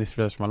want to be doing this for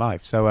the rest of my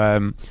life. So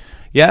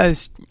yeah,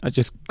 I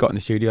just got in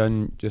the studio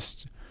and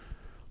just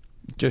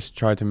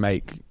tried to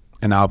make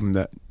an album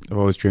that I've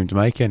always dreamed of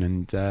making,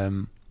 and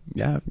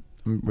yeah,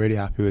 I'm really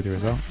happy with the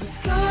result. The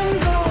sun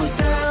goes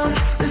down,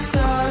 the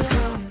stars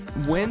come.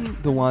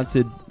 When The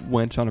Wanted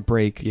went on a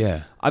break,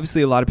 Yeah.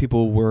 obviously a lot of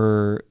people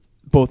were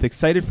both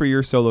excited for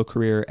your solo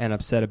career and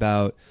upset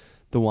about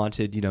The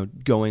Wanted,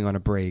 going on a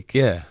break.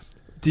 Yeah.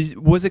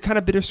 Was it kind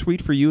of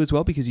bittersweet for you as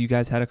well, because you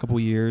guys had a couple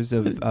years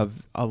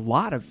of a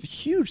lot of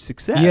huge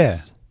success? Yeah.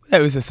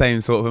 It was the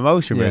same sort of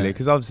emotion, Yeah. really,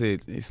 because obviously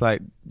it's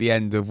like the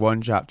end of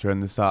one chapter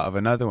and the start of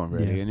another one,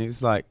 really. Yeah. And it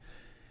was like,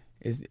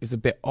 it was a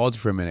bit odd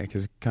for a minute,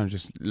 because kind of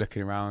just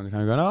looking around and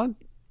kind of going,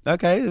 oh,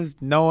 okay, there's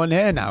no one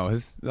here now.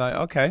 It's like,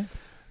 okay.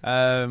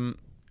 And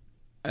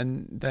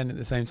then at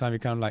the same time, you're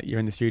kind of like, you're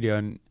in the studio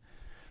and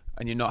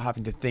you're not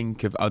having to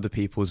think of other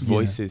people's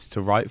voices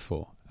to write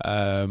for.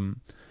 And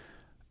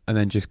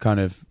then just kind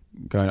of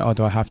going, oh,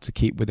 do I have to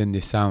keep within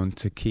this sound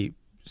to keep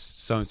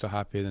so-and-so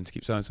happy, and then to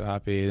keep so-and-so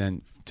happy, and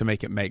then to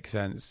make it make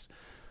sense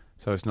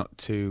so it's not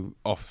too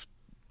off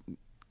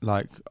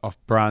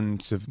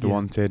brands of The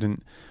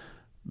Wanted.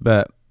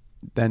 But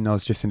then I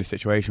was just in a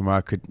situation where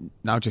I could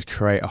now just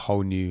create a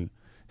whole new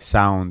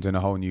sound and a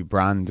whole new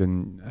brand,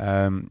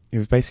 and it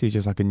was basically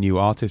just like a new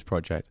artist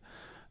project,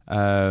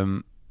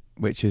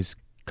 which is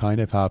kind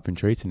of how I've been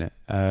treating it,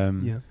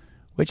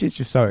 which is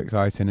just so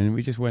exciting. And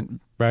we just went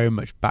very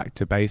much back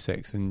to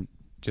basics and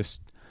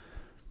just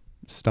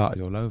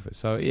started all over.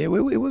 So yeah, it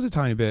was a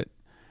tiny bit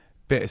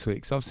bittersweet,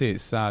 because obviously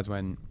it's sad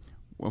when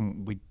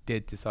we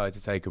did decide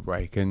to take a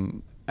break,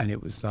 and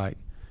it was like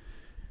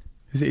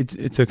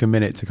it took a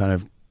minute to kind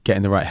of get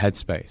in the right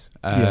headspace.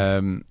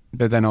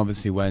 But then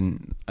obviously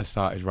when I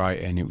started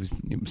writing, it was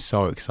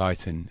so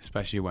exciting,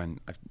 especially when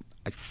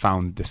I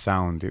found the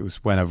sound. It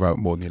was when I wrote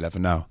More Than You'll Ever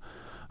Know.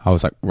 I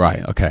was like,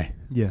 right, okay,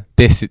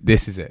 this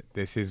is it.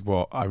 This is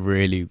what I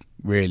really,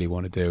 really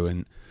want to do,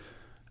 and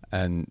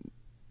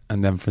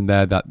then from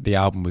there, that the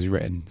album was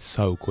written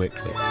so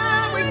quickly.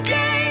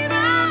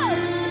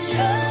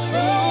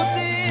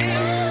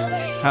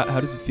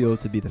 How does it feel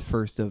to be the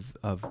first of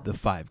the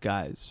five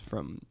guys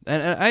from?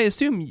 And I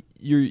assume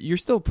you're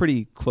still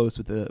pretty close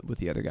with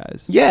the other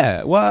guys.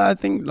 Yeah. Well, I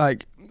think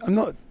like I'm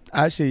not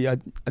actually. I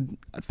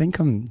think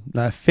I'm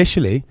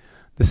officially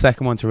the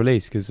second one to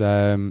release because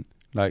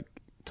like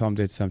Tom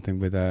did something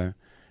with a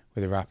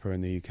rapper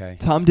in the UK.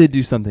 Tom did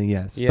do something,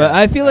 yes. Yeah. But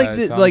I feel like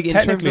So like I'm in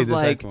terms technically of the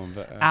like second one,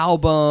 but,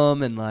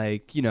 album and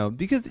like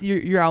because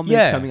your album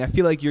is coming. I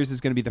feel like yours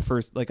is going to be the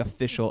first like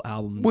official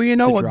album. Well, you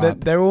know to what?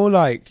 drop. They're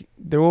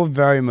all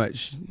very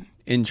much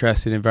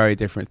interested in very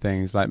different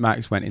things. Like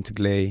Max went into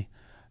Glee.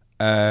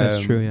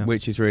 That's true, yeah.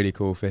 Which is really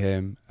cool for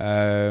him.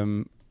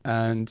 And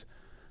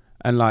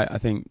like I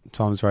think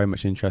Tom's very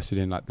much interested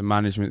in like the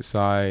management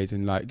side,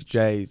 and like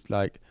Jay's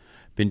like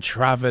been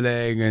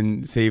traveling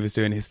and Siva's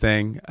doing his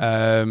thing.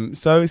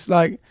 So it's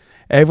like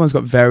everyone's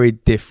got very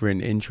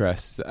different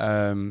interests.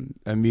 And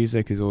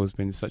music has always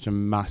been such a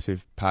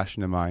massive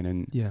passion of mine.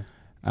 And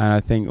I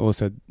think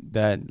also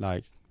they're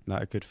like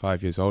a good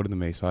 5 years older than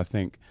me. So I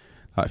think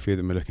like a few of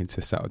them are looking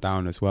to settle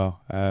down as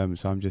well.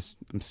 So I'm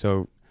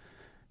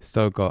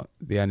still got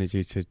the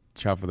energy to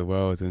travel the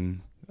world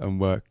and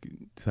work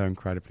so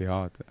incredibly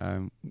hard.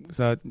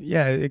 So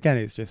yeah, again,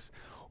 it's just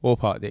all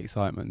part of the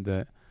excitement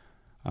that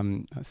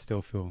I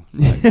still feel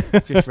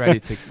like just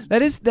ready to.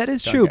 That is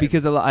true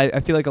because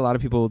I feel like a lot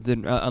of people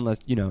didn't, unless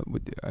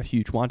with a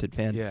huge Wanted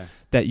fan,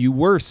 that you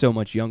were so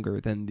much younger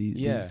than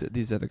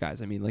these other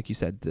guys. I mean, like you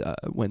said,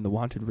 when the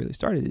Wanted really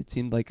started, it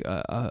seemed like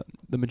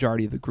the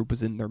majority of the group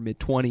was in their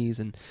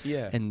mid-20s, and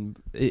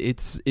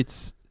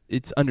it's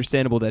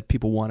understandable that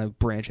people want to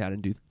branch out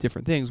and do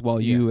different things, while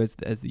you, as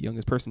the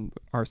youngest person,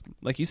 are,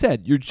 like you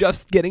said, you're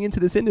just getting into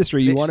this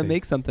industry. You want to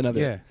make something of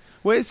it. Yeah.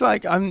 Well, it's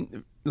like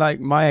I'm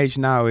like my age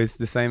now is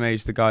the same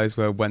age the guys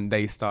were when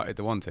they started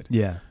The Wanted.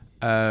 Yeah.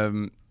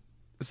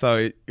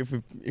 So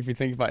if we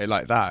think about it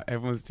like that,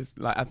 everyone's just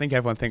like, I think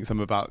everyone thinks I'm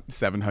about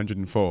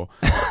 704.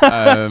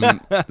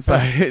 So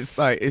it's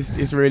like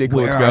it's really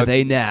cool. Where are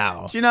they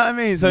now? Do you know what I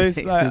mean? So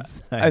it's like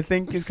I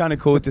think it's kind of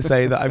cool to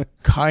say that I've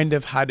kind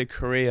of had a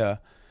career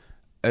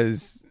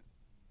as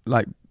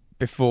like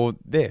before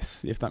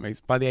this, if that makes.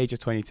 By the age of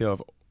 22,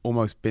 I've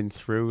almost been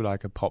through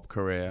like a pop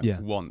career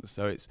once.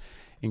 So it's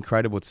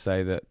incredible to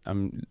say that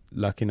I'm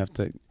lucky enough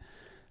to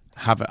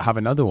have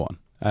another one.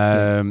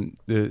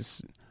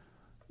 That's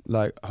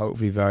like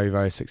hopefully very,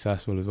 very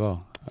successful as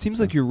well. It seems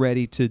like you're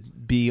ready to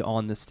be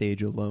on the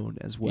stage alone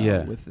as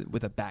well,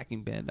 with a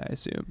backing band, I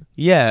assume.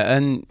 Yeah,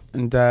 and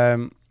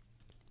we're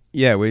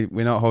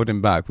not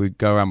holding back. We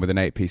go around with an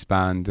 8-piece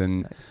band,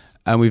 and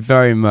we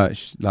very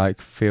much like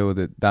feel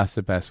that that's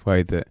the best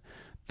way that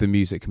the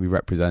music can be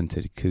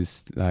represented,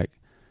 because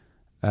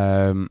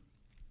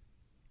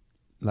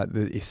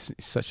it's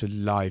such a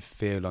live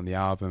feel on the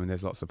album, and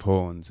there's lots of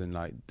horns, and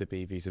like the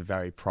BVs are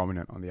very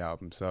prominent on the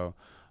album. So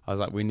I was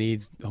like, we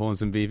need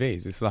horns and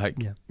BVs. It's like,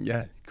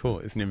 yeah, cool.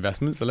 It's an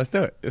investment, so let's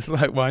do it. It's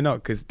like, why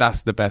not? Because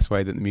that's the best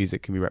way that the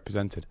music can be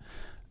represented.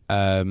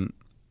 And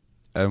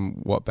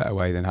what better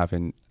way than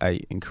having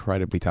 8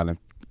 incredibly talented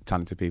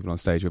people on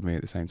stage with me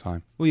at the same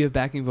time? Well, you have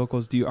backing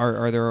vocals.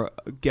 Are there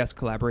guest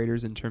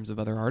collaborators in terms of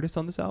other artists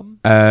on this album?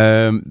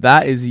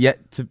 That is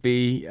yet to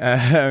be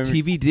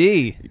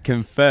TBD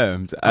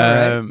confirmed.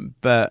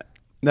 But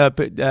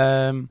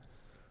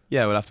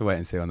yeah, we'll have to wait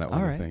and see on that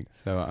one. I think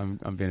so.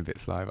 I'm being a bit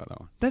sly about that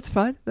one. That's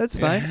fine.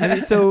 I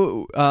mean,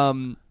 so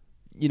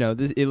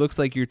it looks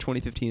like your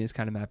 2015 is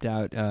kind of mapped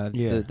out.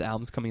 The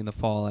album's coming in the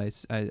fall. I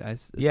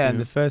assume. Yeah, and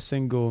the first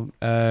single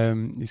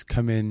is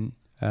coming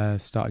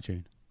start of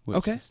June.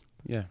 Okay.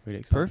 Really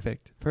exciting.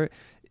 Perfect.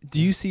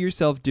 Do you see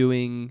yourself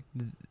doing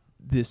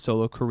this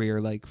solo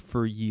career like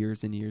for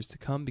years and years to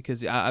come?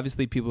 Because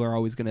obviously people are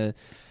always gonna,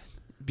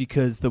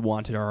 because the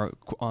Wanted are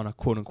on a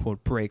quote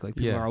unquote break, like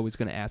people are always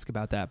going to ask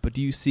about that. But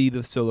do you see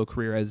the solo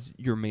career as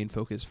your main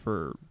focus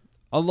for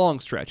a long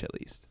stretch at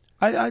least?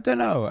 I don't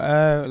know.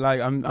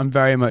 I'm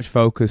very much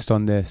focused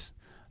on this,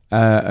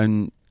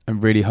 and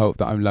really hope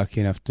that I'm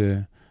lucky enough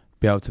to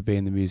be able to be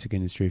in the music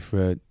industry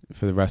for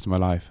the rest of my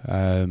life.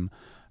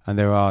 And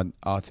there are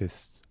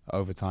artists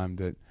over time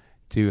that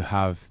do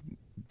have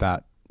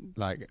that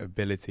like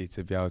ability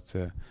to be able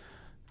to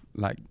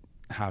like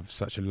have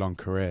such a long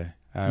career.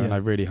 And I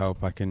really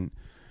hope I can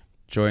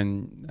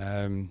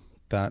join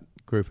that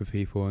group of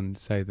people and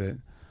say that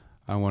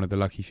I'm one of the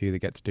lucky few that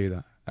get to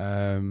do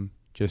that.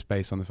 Just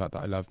based on the fact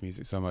that I love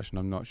music so much, and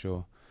I'm not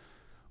sure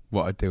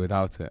what I'd do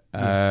without it.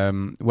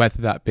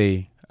 Whether that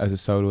be as a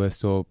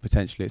soloist or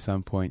potentially at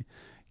some point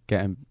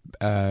getting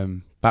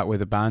back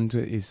with a band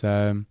is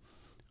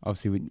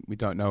obviously we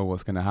don't know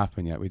what's going to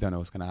happen yet. We don't know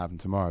what's going to happen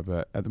tomorrow,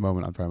 but at the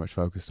moment I'm very much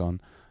focused on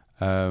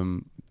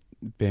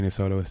being a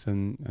soloist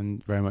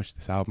and very much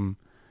this album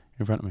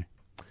in front of me.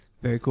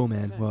 Very cool,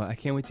 man. Well, I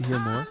can't wait to hear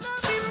more.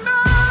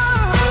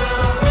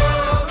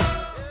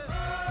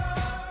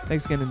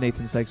 Thanks again to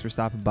Nathan Sykes for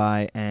stopping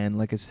by. And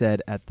like I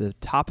said, at the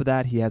top of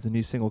that, he has a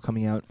new single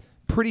coming out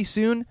pretty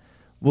soon.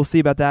 We'll see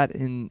about that.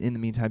 In the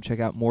meantime, check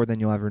out More Than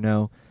You'll Ever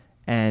Know.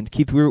 And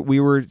Keith, we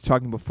were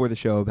talking before the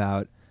show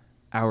about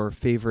our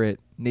favorite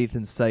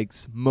Nathan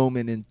Sykes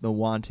moment in The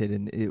Wanted,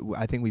 and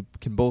I think we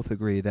can both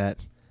agree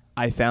that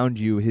I Found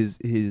You,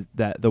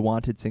 the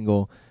Wanted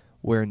single,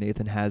 where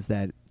Nathan has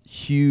that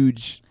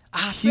huge.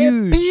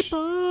 Said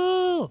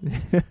people,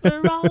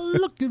 they're all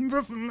looking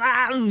for.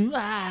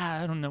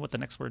 I don't know what the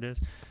next word is.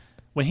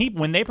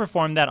 When they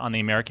performed that on the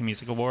American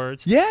Music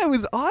Awards, yeah, it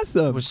was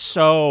awesome. It was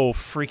so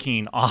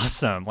freaking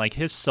awesome. Like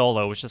his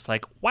solo was just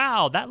like,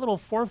 wow, that little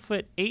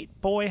 4'8"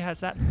 boy has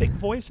that big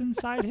voice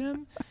inside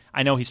him.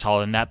 I know he's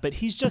taller than that, but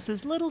he's just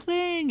this little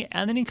thing,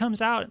 and then he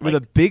comes out with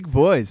a big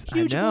voice.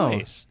 Huge I know.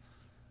 Voice.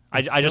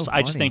 I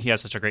just think he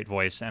has such a great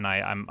voice, and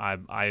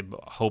I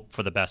hope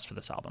for the best for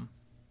this album.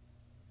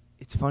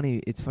 It's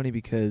funny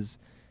because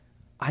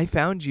I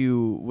Found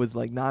You was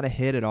like not a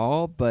hit at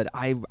all, but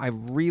I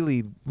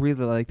really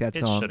like that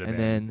song. It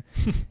then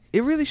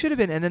it really should have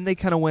been. And then they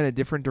kind of went a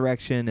different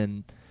direction,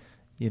 and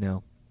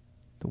The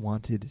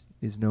Wanted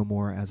is no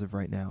more as of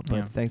right now.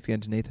 But thanks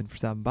again to Nathan for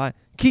stopping by.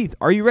 Keith,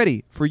 are you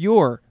ready for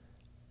your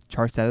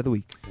chart stat of the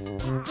week?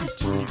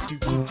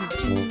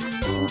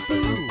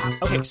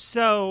 Okay,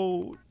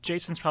 so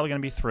Jason's probably going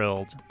to be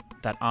thrilled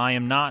that I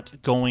am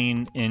not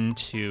going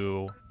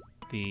into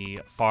the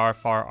far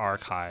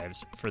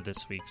archives for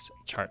this week's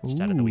chart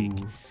stat of the week.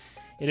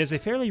 It is a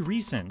fairly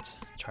recent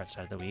chart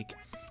stat of the week.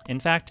 In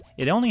fact,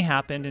 it only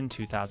happened in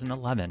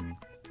 2011.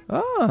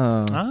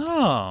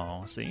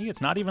 Oh, see,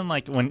 it's not even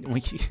like when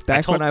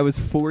I was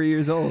 4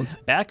 years old.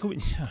 Back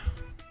when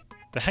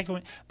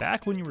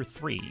you were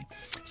 3.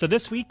 So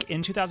this week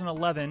in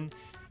 2011,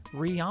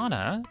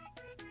 Rihanna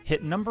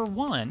hit number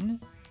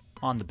 1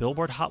 on the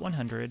Billboard Hot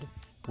 100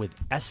 with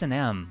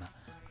S&M.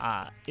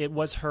 It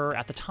was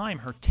at the time,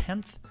 her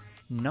 10th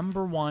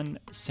number 1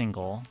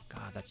 single.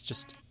 God,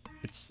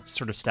 it's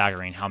sort of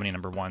staggering how many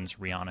number 1s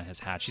Rihanna has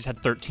had. She's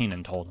had 13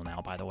 in total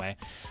now, by the way.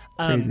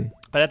 Crazy.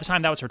 But at the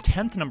time, that was her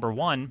 10th number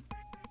 1.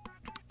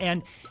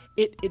 And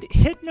it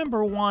hit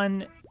number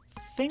 1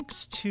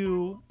 thanks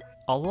to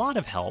a lot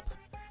of help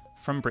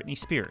from Britney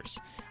Spears.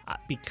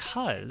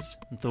 Because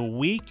the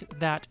week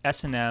that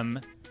S&M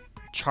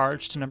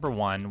charged to number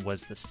 1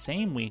 was the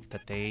same week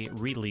that they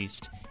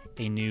released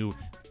a new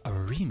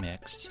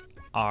remix,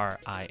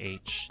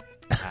 RIH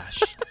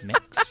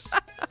mix.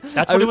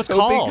 That's what it was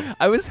called.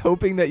 I was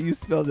hoping that you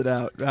spelled it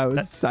out. I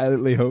was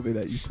silently hoping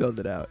that you spelled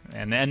it out.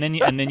 And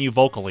then you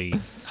vocally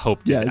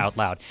hoped it out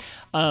loud.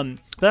 But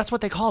that's what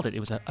they called it. It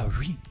was a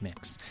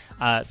remix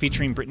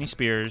featuring Britney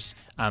Spears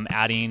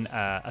adding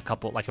a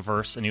couple, like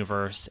a new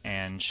verse,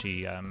 and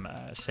she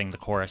sang the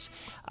chorus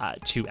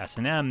to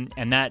S&M,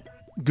 and that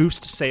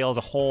goosed sales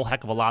a whole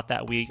heck of a lot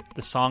that week.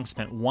 The song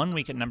spent 1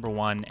 week at number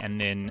 1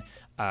 and then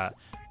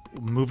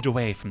moved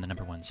away from the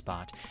number 1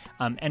 spot.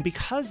 And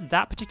because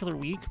that particular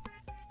week,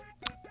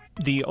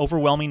 the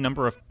overwhelming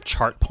number of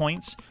chart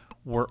points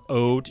were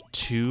owed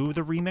to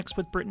the remix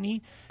with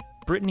Britney,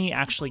 Britney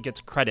actually gets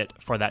credit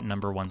for that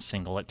number 1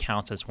 single. It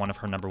counts as one of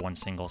her number 1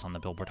 singles on the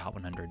Billboard Hot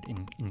 100.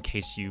 In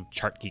case you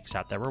chart geeks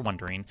out there were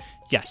wondering,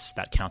 yes,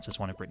 that counts as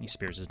one of Britney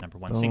Spears' number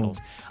 1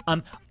 singles.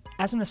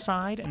 As an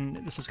aside,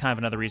 and this is kind of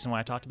another reason why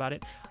I talked about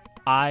it,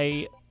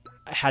 I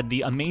had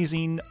the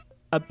amazing...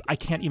 I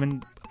can't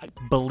even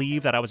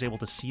believe that I was able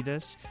to see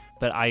this,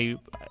 but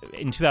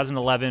in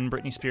 2011,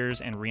 Britney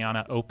Spears and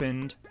Rihanna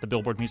opened the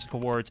Billboard Music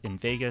Awards in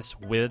Vegas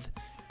with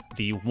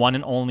the one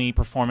and only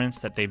performance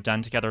that they've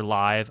done together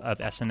live of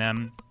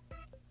S&M,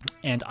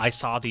 and I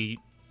saw the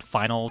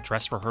final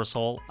dress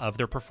rehearsal of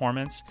their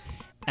performance,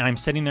 and I'm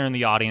sitting there in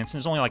the audience, and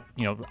there's only like,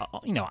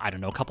 I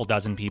don't know, a couple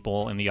dozen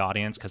people in the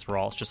audience because we're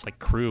all just like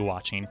crew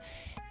watching.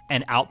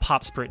 And out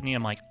pops Britney.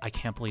 I'm like, I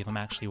can't believe I'm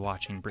actually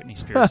watching Britney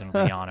Spears and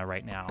Rihanna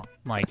right now.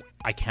 I'm like,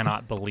 I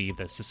cannot believe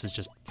this. This is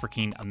just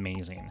freaking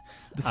amazing.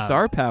 The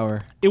star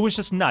power. It was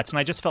just nuts. And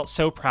I just felt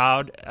so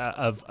proud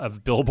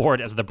of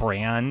Billboard as the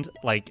brand,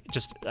 like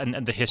just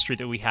and the history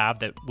that we have,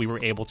 that we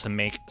were able to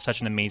make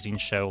such an amazing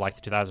show like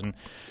the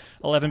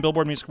 2011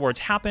 Billboard Music Awards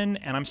happen.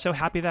 And I'm so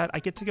happy that I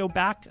get to go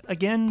back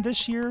again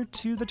this year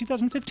to the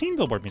 2015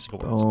 Billboard Music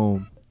Awards.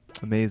 Oh,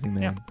 amazing,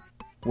 man. Yeah.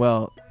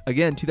 Well,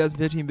 again,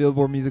 2015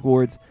 Billboard Music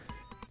Awards,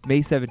 May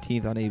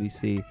 17th on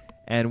ABC.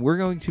 And we're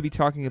going to be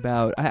talking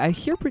about... I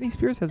hear Britney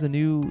Spears has a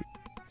new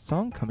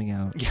song coming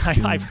out. Yeah,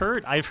 soon. I've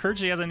heard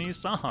she has a new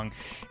song.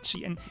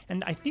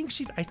 And I think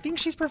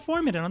she's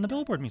performing it on the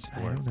Billboard Music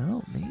Awards. I don't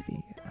know,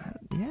 maybe.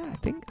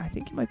 I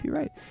think you might be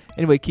right.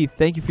 Anyway, Keith,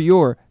 thank you for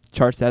your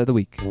chart stat of the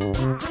week.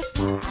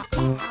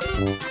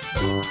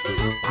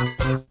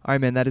 All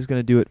right, man, that is going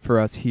to do it for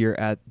us here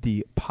at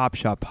the Pop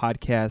Shop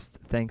Podcast.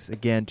 Thanks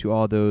again to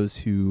all those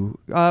who...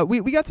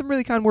 we got some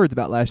really kind words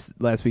about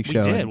last week's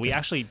show. We did. We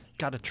actually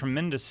got a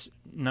tremendous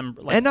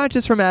number... and not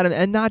just from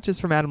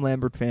Adam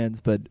Lambert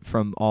fans, but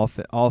from all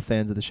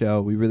fans of the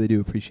show. We really do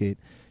appreciate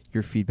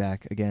your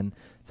feedback. Again,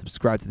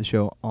 subscribe to the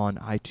show on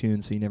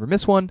iTunes so you never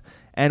miss one.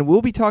 And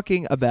we'll be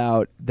talking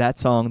about that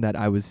song that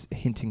I was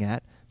hinting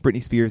at,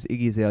 Britney Spears,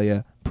 Iggy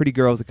Azalea, Pretty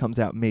Girls, that comes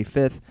out May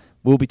 5th.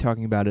 We'll be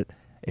talking about it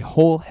a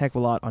whole heck of a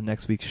lot on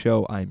next week's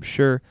show, I'm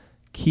sure.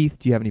 Keith,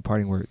 do you have any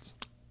parting words?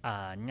 No,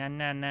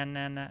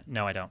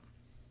 I don't.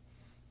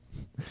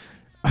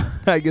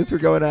 I guess we're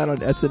going out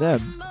on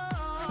S&M.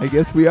 I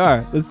guess we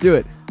are. Let's do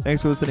it.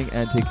 Thanks for listening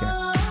and take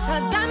care.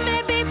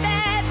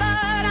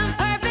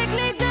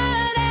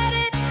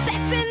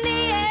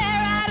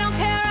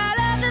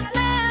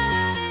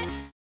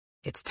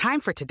 It's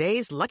time for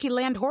today's Lucky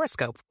Land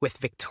horoscope with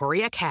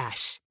Victoria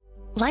Cash.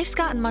 Life's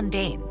gotten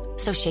mundane,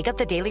 so shake up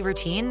the daily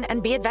routine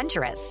and be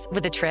adventurous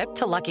with a trip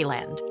to Lucky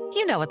Land.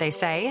 You know what they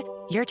say,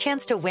 your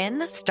chance to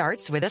win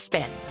starts with a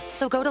spin.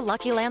 So go to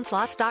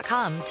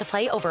LuckyLandSlots.com to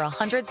play over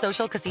 100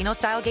 social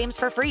casino-style games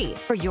for free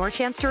for your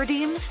chance to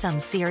redeem some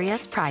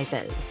serious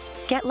prizes.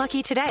 Get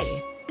lucky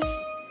today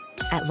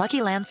at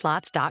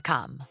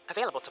LuckyLandSlots.com.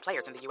 Available to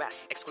players in the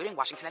U.S., excluding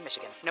Washington and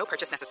Michigan. No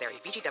purchase necessary.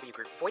 VGW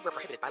Group. Void where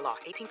prohibited by law.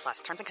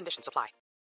 18+. Terms and conditions apply.